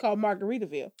this place called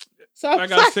Margaritaville. So I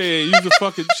Like I said, you just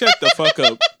fucking shut the fuck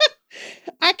up.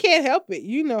 I can't help it.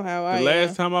 You know how I The am.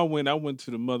 last time I went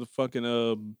to the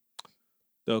motherfucking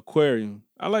the aquarium.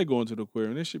 I like going to the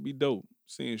aquarium. This should be dope.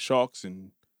 Seeing sharks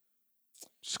and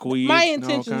squids. My and all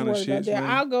intentions kind were of to go shit, there. man.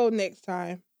 I'll go next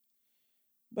time.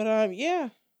 But yeah.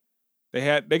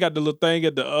 They got the little thing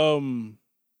at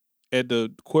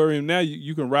the aquarium now.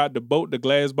 You can ride the boat, the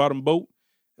glass bottom boat,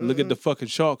 and look at the fucking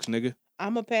sharks, nigga.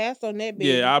 I'm a pass on that,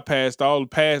 baby. Yeah, I passed all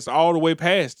the way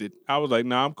past it. I was like,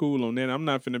 nah, I'm cool on that. I'm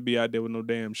not finna be out there with no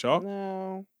damn shark.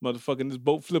 No. Motherfucking this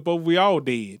boat flip over, we all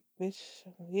dead. Bitch,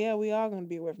 yeah, we all gonna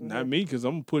be away from Not her. me, because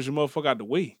I'm gonna push a motherfucker out the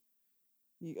way.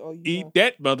 You Eat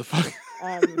that motherfucker.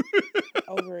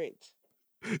 Over it.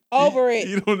 Over it.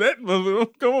 Eat on that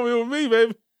motherfucker. Come on here with me,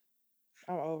 baby.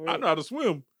 I'm over it. I know how to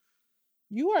swim.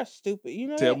 You are stupid. You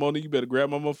know Tell that? Monique, you better grab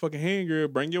my motherfucking hand, girl.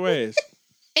 Bring your ass.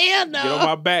 Hell no. Get on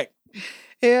my back.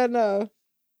 Hell no.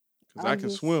 Because I can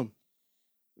swim.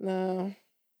 No.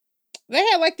 They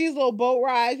had like these little boat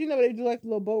rides. You know they do like the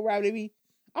little boat ride. I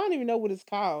don't even know what it's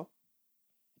called.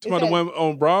 Talking about the one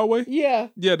on Broadway? Yeah.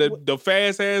 Yeah, the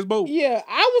fast ass boat. Yeah.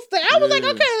 I was like, Yeah.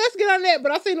 okay, let's get on that.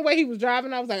 But I seen the way he was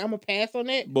driving. I was like, I'm gonna pass on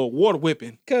that. But water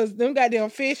whipping. Cause them goddamn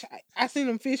fish, I seen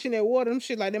them fish in that water. Them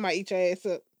shit like they might eat your ass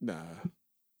up. Nah.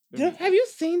 Have you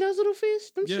seen those little fish?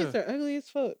 Them Yeah. shits are ugly as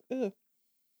fuck. Ugh.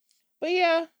 But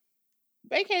yeah,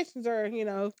 vacations are,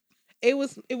 it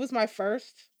was my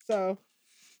first. So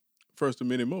First of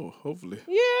many more, hopefully.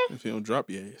 yeah. If you don't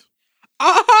drop your ass.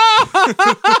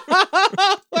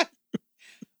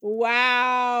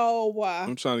 Wow.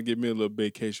 I'm trying to get me a little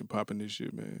vacation popping this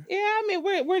shit, man. Yeah, I mean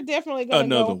we're definitely gonna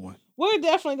Another one. We're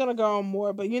definitely gonna go on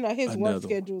more, but his work Another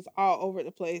schedule's all over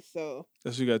the place. So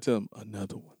That's what you gotta tell him.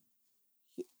 Another one.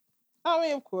 I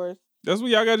mean, of course. That's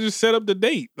what y'all gotta just set up the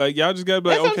date. Like y'all just gotta be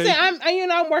like, That's okay. what I'm saying.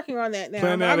 I'm working on that now.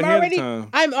 Plan out ahead of time.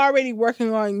 I'm already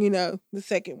working on, the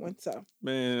second one. So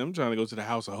Man, I'm trying to go to the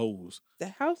House of Hoes. the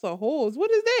House of Holes. What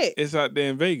is that? It's out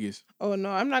there in Vegas. Oh no,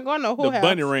 I'm not going to Whole The House.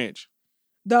 Bunny Ranch.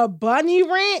 The Bunny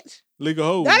Ranch? League of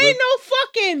Hoes. That bro. ain't no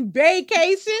fucking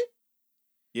vacation.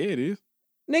 Yeah, it is.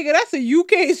 Nigga, that's a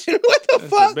U-cation. What the That's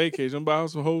fuck? a vacation. I'm buying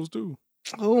some hoes too.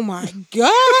 Oh my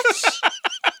gosh.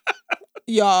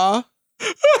 Y'all.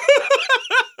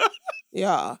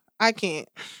 Y'all. I can't.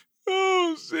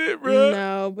 Oh shit, bro.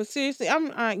 No, but seriously,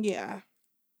 yeah.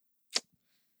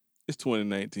 It's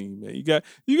 2019,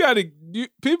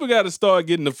 man. People gotta start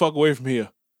getting the fuck away from here.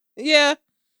 Yeah.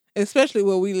 Especially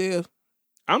where we live.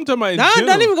 I'm talking about in Don't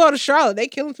general. even go to Charlotte. They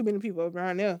killing too many people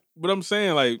around there. But I'm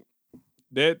saying like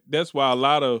that's why a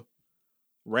lot of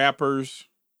rappers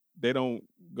they don't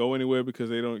go anywhere because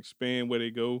they don't expand where they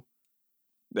go.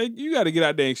 You got to get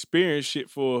out there and experience shit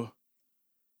for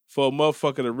a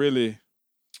motherfucker to really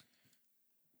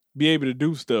be able to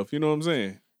do stuff. You know what I'm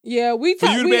saying? Yeah, For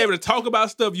you to be able to talk about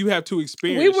stuff, you have to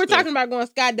experience. We were stuff. talking about going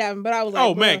skydiving, but I was like,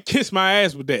 oh man, bruh. kiss my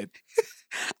ass with that.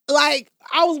 Like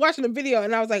I was watching the video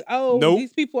and I was like, oh, Nope.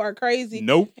 these people are crazy.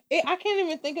 Nope. I can't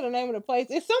even think of the name of the place.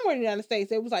 It's somewhere in the United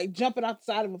States. It was like jumping off the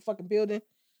side of a fucking building.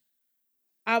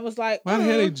 I was like, Why the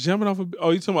hell they jumping off?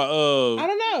 Oh, you talking about I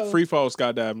don't know. free fall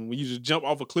skydiving when you just jump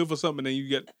off a cliff or something and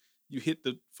then you hit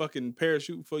the fucking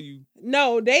parachute before you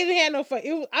No, they didn't have no fun.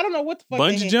 It was, I don't know what the fuck.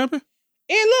 they bungee had. jumping?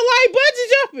 It looked like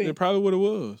bungee jumping. It probably what it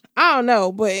was. I don't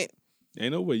know, but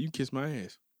Ain't no way you kiss my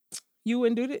ass. you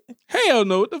wouldn't do that. Hell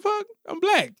no, what the fuck? I'm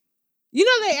black. You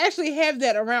know they actually have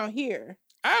that around here.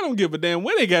 I don't give a damn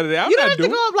where they got it at. I'm you don't not have to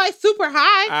doing go up like super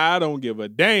high. I don't give a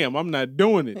damn. I'm not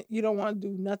doing it. You don't want to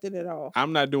do nothing at all.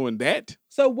 I'm not doing that.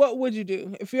 So what would you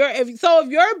do if your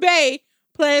bae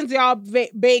plans y'all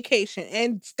vacation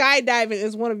and skydiving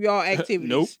is one of y'all activities?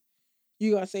 Nope.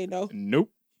 You gonna say no? Nope.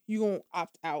 You gonna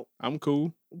opt out? I'm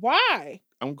cool. Why?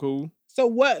 I'm cool. So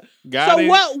what? God ain't-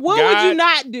 what would you God-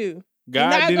 not do? God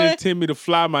not didn't gonna- intend me to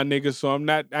fly, my nigga, so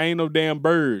I ain't no damn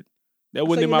bird. That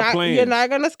wasn't So in my you're plan. You're not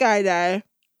gonna skydive.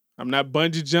 I'm not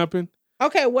bungee jumping.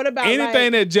 Okay, what about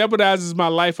Anything that jeopardizes my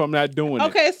life, I'm not doing it.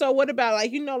 Okay, so what about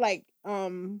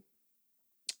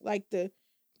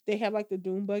they have like the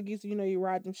dune buggies, you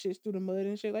ride them shits through the mud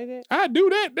and shit like that. I do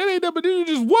that. That ain't nothing but you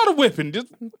just water whipping. Just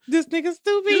This nigga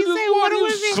stupid. you He just say water you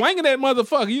whipping. slinging that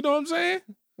motherfucker. You know what I'm saying?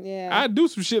 Yeah. I do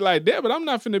some shit like that, but I'm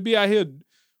not finna be out here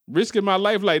risking my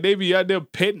life like they be out there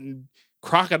petting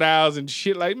crocodiles and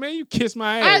shit. Like, man, you kiss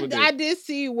my ass. I did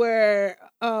see where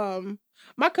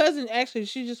my cousin actually,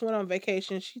 she just went on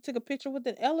vacation. She took a picture with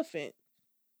an elephant.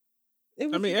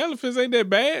 Elephants ain't that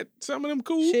bad. Some of them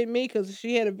cool. Shit me, because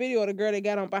she had a video of the girl that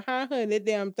got on behind her and that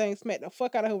damn thing smacked the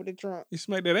fuck out of her with the trunk. He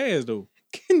smacked that ass though.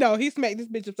 No, he smacked this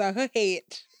bitch upside her head.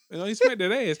 He smacked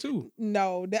that ass too.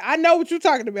 No, I know what you're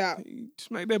talking about. He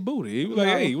smacked that booty. He was like,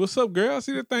 "Hey, what's up, girl? I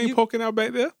see that thing poking out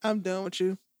back there." I'm done with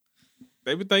you.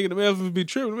 They be thinking the elephants be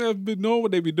tripping. The elephants be knowing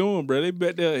what they be doing, bro. They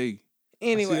bet there. Hey,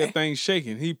 anyway, I see that thing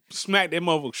shaking. He smacked that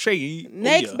motherfucker shaking.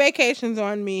 Next vacation's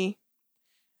on me.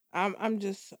 I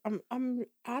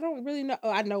don't really know.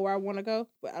 I know where I want to go,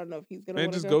 but I don't know if he's gonna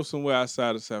want to go. Man, just go somewhere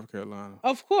outside of South Carolina.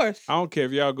 Of course. I don't care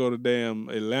if y'all go to damn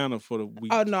Atlanta for the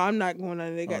week. Oh no, I'm not going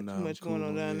down there. They got too much going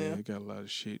on down there. They got a lot of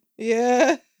shit.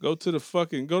 Yeah. Go to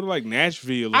like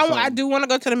Nashville or something. I do want to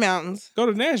go to the mountains. Go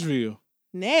to Nashville.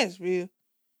 Nashville.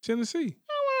 Tennessee.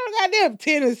 I want to goddamn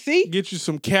Tennessee. Get you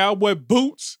some cowboy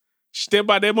boots. Step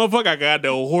out that motherfucker. I got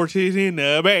the horses in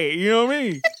the bag. You know what I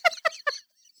mean?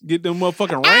 Get them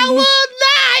motherfucking Wranglers. I will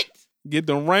not. Get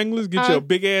them Wranglers. Get your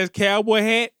big ass cowboy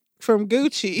hat from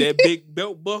Gucci. That big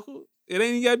belt buckle. It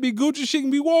ain't gotta be Gucci. She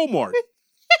can be Walmart.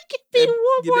 Get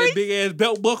that big ass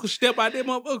belt buckle. Step out that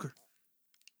motherfucker.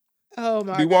 Oh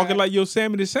my God. Be walking like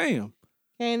Yosemite Sam.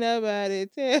 Ain't nobody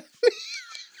tell me.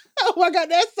 Oh my God,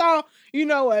 that song. You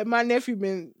know what? My nephew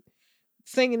been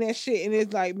singing that shit and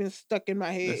it's like been stuck in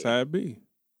my head. That's how it be.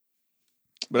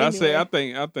 But anyway, I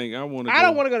think I want to. I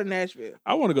don't want to go to Nashville.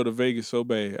 I want to go to Vegas so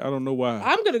bad. I don't know why.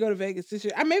 I'm gonna go to Vegas this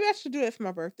year. Maybe I should do that for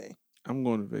my birthday. I'm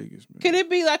going to Vegas, man. Could it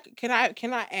be like? Can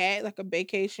I add like a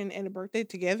vacation and a birthday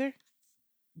together?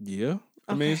 Yeah,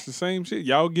 I mean it's the same shit.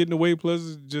 Y'all getting away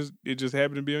plus it just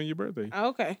happened to be on your birthday.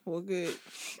 Okay, well good.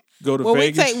 Go to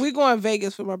Vegas. We going to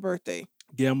Vegas for my birthday.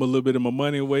 Gamble a little bit of my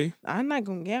money away. I'm not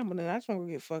gonna gamble, then I just want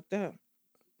to get fucked up.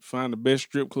 Find the best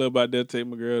strip club out there. Take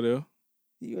my girl there.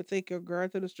 You gonna take your girl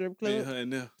to the strip club? Yeah, her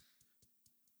in there.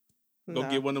 Go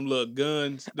get one of them little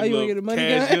guns. Oh, you want to get a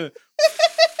money gun?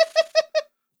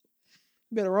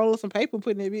 Better roll some paper,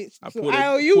 put in that bitch. I pull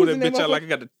that bitch out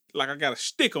like I got a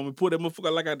stick on me. Put that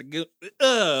motherfucker like I got to get.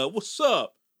 What's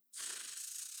up?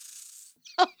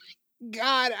 Oh my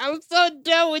God, I'm so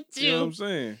done with you. You know what I'm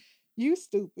saying? You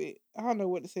stupid. I don't know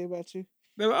what to say about you.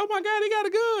 They're like, oh my God, he got a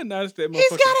gun. Now it's that motherfucker. He's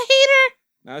got a heater.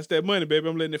 Now it's that money, baby.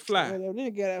 I'm letting it fly. Well,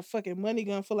 they got a fucking money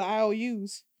gun full of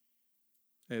IOUs.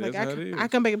 Hey, that's how it is. I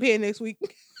come back and pay it next week.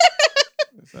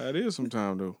 That's how it is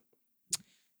sometimes, though.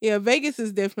 Yeah, Vegas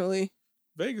is definitely.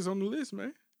 Vegas on the list,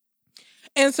 man.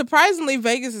 And surprisingly,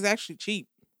 Vegas is actually cheap.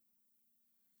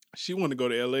 She want to go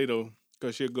to L.A., though,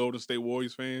 because she's a Golden State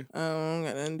Warriors fan. I don't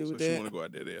got nothing to do with that. She want to go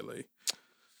out there to L.A.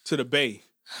 To the Bay.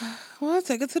 Well,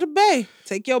 take her to the Bay.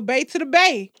 Take your Bay to the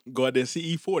Bay. Go out there and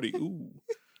see E40. Ooh.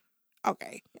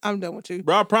 Okay, I'm done with you.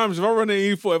 Bro, I promise if I run an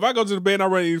E40, if I go to the Bay and I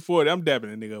run an E40, I'm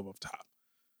dabbing that nigga up top.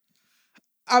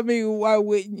 I mean, why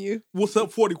wouldn't you? What's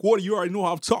up, 40 quarter? You already know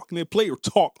how I'm talking. That player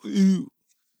talk. Ew.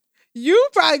 You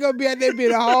probably gonna be out there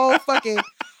being a whole fucking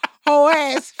whole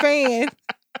ass fan.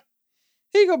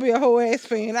 He gonna be a whole ass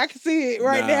fan. I can see it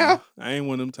right now. I ain't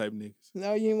one of them type niggas.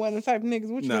 No, you ain't one of them type of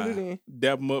niggas. What you gonna do then?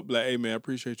 Dap them up like, hey man, I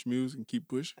appreciate your music and keep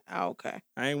pushing. Okay.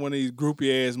 I ain't one of these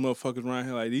groupie ass motherfuckers around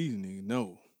here like these niggas.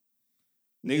 No.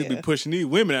 Niggas be pushing these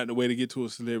women out the way to get to a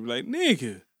celebrity. Like,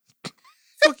 nigga,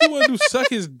 fuck you want to do? Suck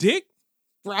his dick?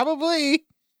 Probably.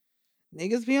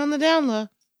 Niggas be on the down low.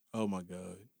 Oh my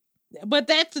God. But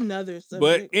that's another subject.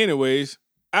 But anyways,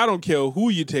 I don't care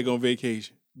who you take on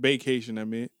vacation. Vacation, I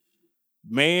mean.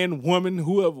 Man, woman,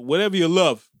 whoever, whatever you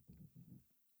love.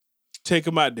 Take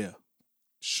them out there.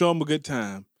 Show them a good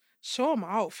time. Show them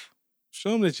off.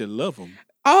 Show them that you love them.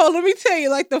 Oh, let me tell you,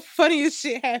 like the funniest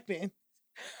shit happened.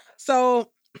 So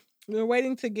we're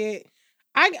waiting to get.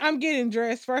 I'm getting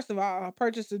dressed. First of all, I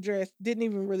purchased a dress. Didn't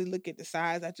even really look at the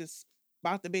size. I just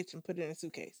bought the bitch and put it in a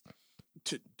suitcase.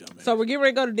 So we're getting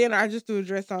ready to go to dinner. I just threw a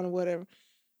dress on or whatever.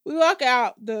 We walk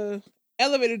out. The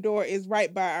elevator door is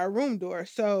right by our room door.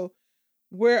 So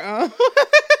we're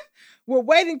we're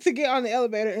waiting to get on the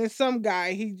elevator, and some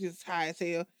guy, he just high as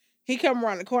hell. He come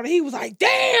around the corner. He was like,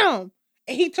 "Damn!"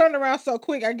 And he turned around so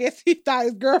quick. I guess he thought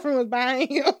his girlfriend was behind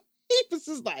him. He was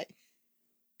just like,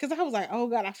 because I was like, "Oh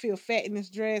God, I feel fat in this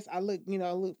dress. I look,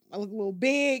 I look a little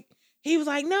big." He was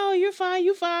like, "No, you're fine.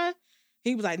 You fine."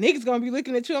 He was like, "Niggas gonna be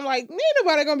looking at you." I'm like, "Ain't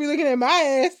nobody gonna be looking at my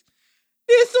ass."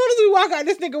 Then as soon as we walk out,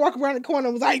 this nigga walk around the corner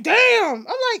and was like, "Damn!" I'm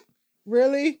like,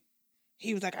 "Really?"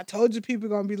 He was like, "I told you people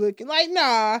gonna be looking." Like,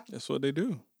 nah. That's what they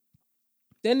do.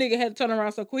 That nigga had to turn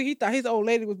around so quick. He thought his old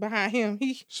lady was behind him.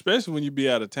 Especially when you be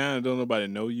out of town and don't nobody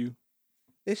know you.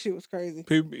 This shit was crazy.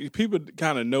 People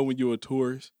kind of know when you're a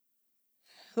tourist.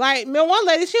 Like, man, one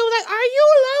lady, she was like, "Are you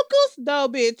locals?" No,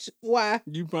 bitch. Why?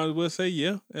 You probably will say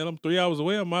yeah. And I'm 3 hours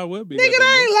away. I might well be. Nigga,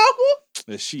 that ain't local.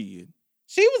 That shit.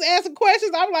 She was asking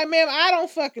questions. I'm like, ma'am, I don't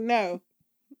fucking know.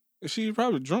 She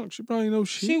probably drunk. She probably know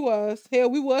shit. She was. Hell,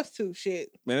 we was too.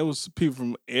 Shit. Man, it was people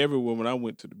from everywhere when I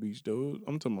went to the beach, though.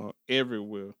 I'm talking about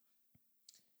everywhere.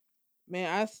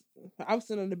 Man, I was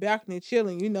sitting on the balcony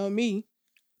chilling. You know me,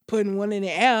 putting one in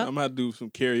the air. I'm gonna do some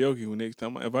karaoke when next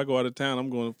time. If I go out of town, I'm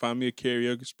going to find me a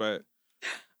karaoke spot.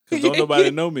 Because don't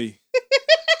nobody know me.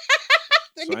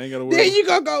 So I ain't got to worry. Then you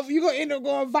gonna end up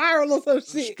going viral or some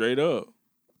shit. Straight up.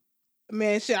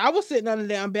 Man, shit, I was sitting on the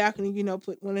damn balcony,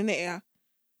 put one in the air.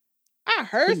 I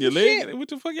heard putting your shit. leg. What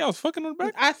the fuck? Y'all was fucking on the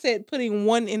back? I said putting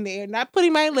one in the air, not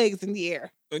putting my legs in the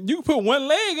air. You can put one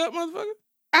leg up, motherfucker.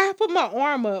 I put my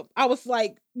arm up. I was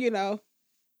like,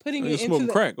 putting it into smoking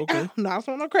crack, okay. No, I'm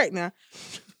smoking no crack now.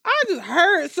 I just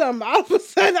heard something. All of a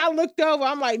sudden, I looked over.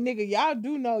 I'm like, nigga, y'all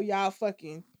do know y'all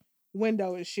fucking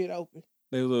window and shit open.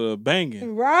 They was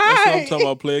banging. Right. That's what I'm talking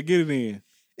about, player. Get it in.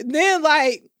 And then,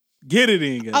 get it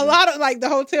in. A lot of, the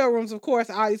hotel rooms, of course,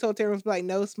 all these hotel rooms be like,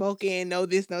 no smoking, no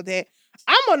this, no that.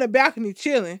 I'm on the balcony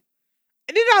chilling.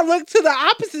 And then I look to the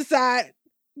opposite side.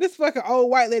 This fucking old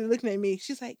white lady looking at me.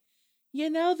 She's like,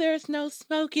 there's no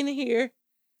smoking here.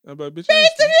 I'm like, bitch, you leave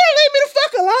me the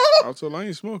fuck alone. I told her I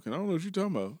ain't smoking. I don't know what you're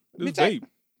talking about. This vape.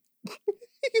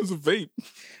 It's a vape.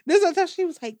 This is how she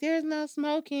was like, there's no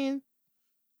smoking.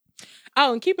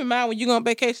 Oh, and keep in mind when you go on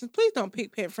vacations, please don't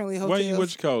pick pet-friendly hotels.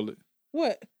 What you call it?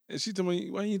 What? And she told me,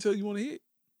 why you tell you want to hit?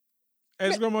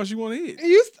 Ask grandma she want to hit.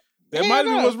 That might be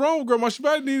what's wrong with grandma. She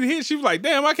probably needed to hit. She was like,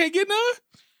 damn, I can't get none?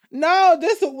 No,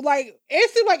 it seemed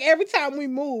like every time we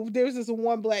moved, there was this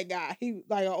one black guy. He,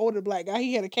 an older black guy.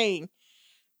 He had a cane.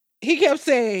 He kept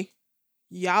saying,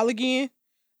 y'all again?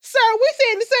 Sir, we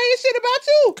saying the same shit about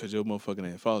you. Because your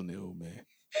motherfucking ain't following the old man.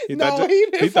 He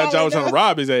thought y'all was trying to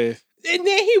rob his ass. And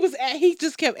then he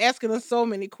just kept asking us so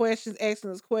many questions,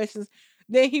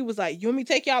 Then he was like, you want me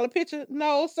to take y'all a picture?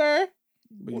 No, sir.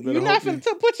 You're not finna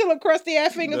put your little crusty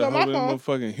ass fingers on my phone.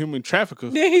 Motherfucking human trafficker.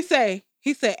 Then he said,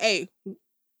 hey,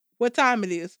 what time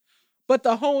it is? But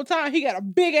the whole time he got a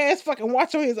big ass fucking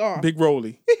watch on his arm. Big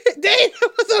Rolly. It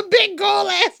was a big gold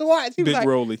ass watch. Big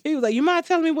Rolly. He was like, you mind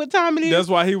telling me what time it is? That's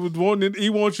why he was wanting. He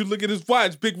wants you to look at his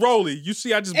watch. Big Rolly. You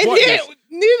see, I just bought this.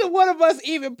 Neither one of us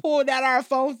even pulled out our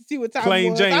phones to see what time Plain it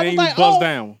was. Jane ain't even buzzed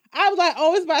down. I was like,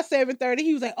 it's about 7:30.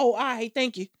 He was like, all right,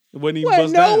 thank you. It wasn't even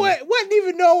buzzed down. Wasn't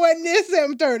even know it near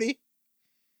 7:30.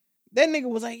 That nigga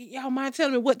was like, y'all mind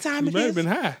telling me what time it is? He might have been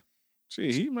high.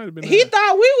 Shit, he might have been high. He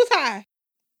thought we was high.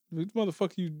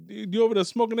 Motherfucker, you over there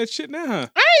smoking that shit now, huh?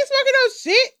 I ain't smoking no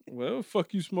shit. Well, the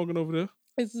fuck you smoking over there?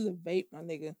 This is a vape, my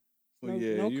nigga.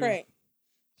 No crack.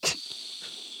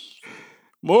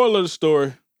 Moral of the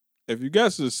story, if you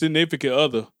got a significant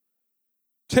other,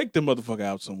 take the motherfucker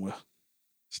out somewhere.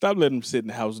 Stop letting them sit in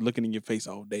the house looking in your face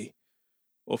all day.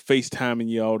 Or FaceTiming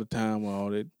you all the time or all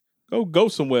that. Go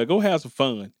somewhere. Go have some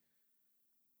fun.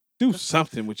 Do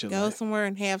something with your life. Go somewhere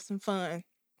and have some fun.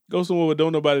 Go somewhere where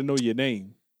don't nobody know your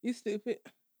name. You stupid.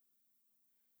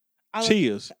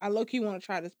 Cheers. I low-key want to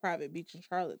try this private beach in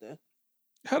Charlotte, though.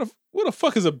 Where the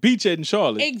fuck is a beach at in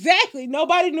Charlotte? Exactly.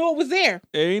 Nobody knew it was there.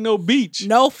 There ain't no beach.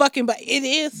 No fucking, but it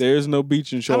is. There's no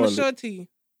beach in Charlotte. I'm gonna show it to you.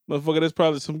 Motherfucker, that's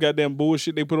probably some goddamn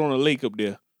bullshit they put on a lake up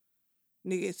there.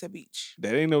 Nigga, it's a beach.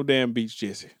 That ain't no damn beach,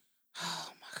 Jesse.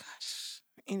 Oh my gosh.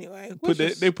 Anyway.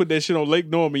 They put that shit on Lake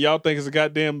Norman. Y'all think it's a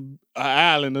goddamn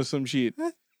island or some shit.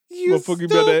 You motherfucker,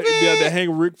 stupid. be out there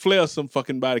hanging Ric Flair or some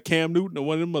fucking body. Cam Newton or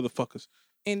one of them motherfuckers.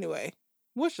 Anyway,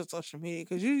 what's your social media?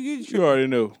 Because you already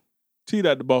know.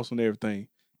 T.the-boss on everything.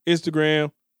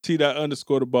 Instagram,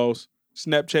 T._the-boss.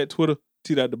 Snapchat, Twitter,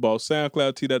 T.the-boss.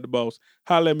 SoundCloud, T.the-boss.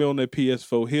 Holla at me on that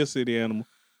PS4. Hill City Animal.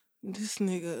 This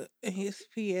nigga and his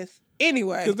PS.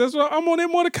 Anyway. Because that's what I'm on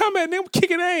them more to comment and them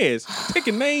kicking ass.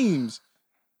 Taking names.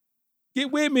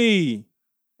 Get with me.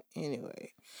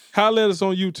 Anyway. Holla at us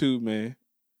on YouTube, man.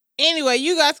 Anyway,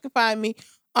 you guys can find me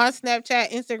on Snapchat,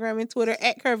 Instagram, and Twitter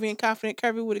at Curvy and Confident.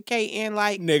 Curvy with a K and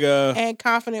nigga. And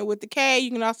Confident with the K.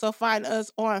 You can also find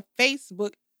us on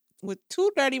Facebook with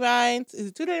Two Dirty Minds. Is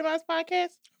it Two Dirty Minds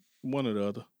Podcast? One or the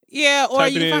other. Yeah, or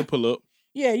type it in and pull up.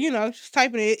 Yeah, just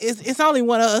typing it. It's only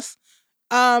one of us.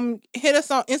 Hit us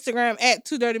on Instagram at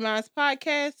Two Dirty Minds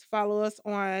Podcast. Follow us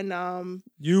on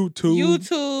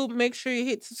YouTube. Make sure you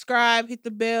hit subscribe, hit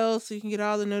the bell so you can get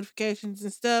all the notifications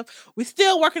and stuff. We're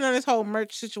still working on this whole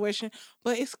merch situation,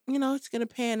 but it's it's gonna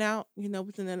pan out,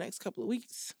 within the next couple of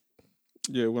weeks.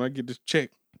 Yeah, when I get this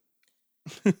check.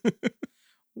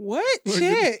 What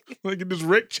check? Get this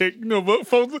rec check. You know, but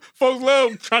folks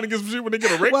love trying to get some shit when they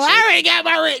get a rec check. I already got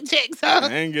my rec check, so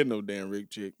I ain't getting no damn rec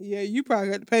check. Yeah, you probably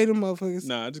got to pay them motherfuckers.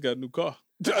 Nah, I just got a new car.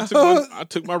 I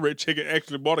took my rec check and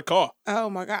actually bought a car. Oh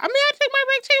my God. I mean, I took my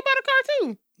rec check and bought a car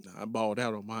too. Nah, I balled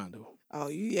out on mine though. Oh,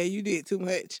 you did too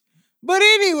much. But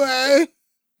anyway.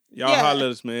 Y'all holler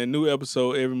at us, man. New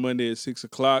episode every Monday at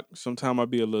 6:00. Sometime I'll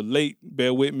be a little late.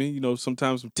 Bear with me. You know,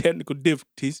 sometimes some technical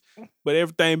difficulties. But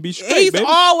everything be straight, He's baby.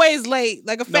 always late,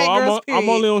 like a fat girl's period.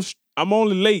 I'm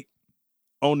only late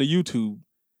on the YouTube.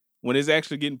 When it's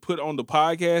actually getting put on the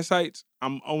podcast sites,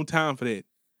 I'm on time for that.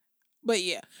 But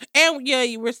yeah. And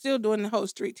yeah, we're still doing the whole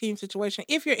street team situation.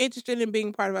 If you're interested in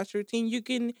being part of our street team, you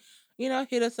can,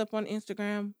 hit us up on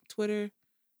Instagram, Twitter,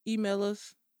 email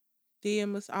us,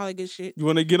 DM us, all that good shit. You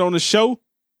want to get on the show?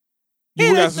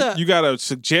 You got a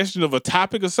suggestion of a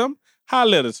topic or something?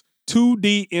 Holler at us.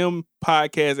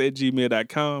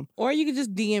 2dmpodcast@gmail.com. Or you can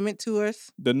just DM it to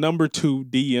us. The number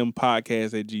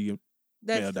 2dmpodcast@gmail.com.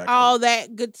 That's all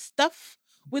that good stuff.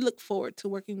 We look forward to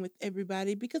working with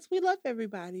everybody because we love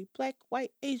everybody. Black,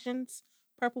 white, Asians,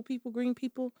 purple people, green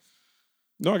people.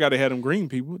 No, I got to have them green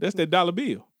people. That's that dollar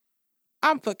bill.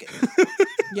 I'm fucking...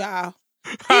 Y'all.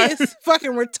 He is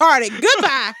fucking retarded.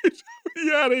 Goodbye.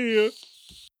 You out of here.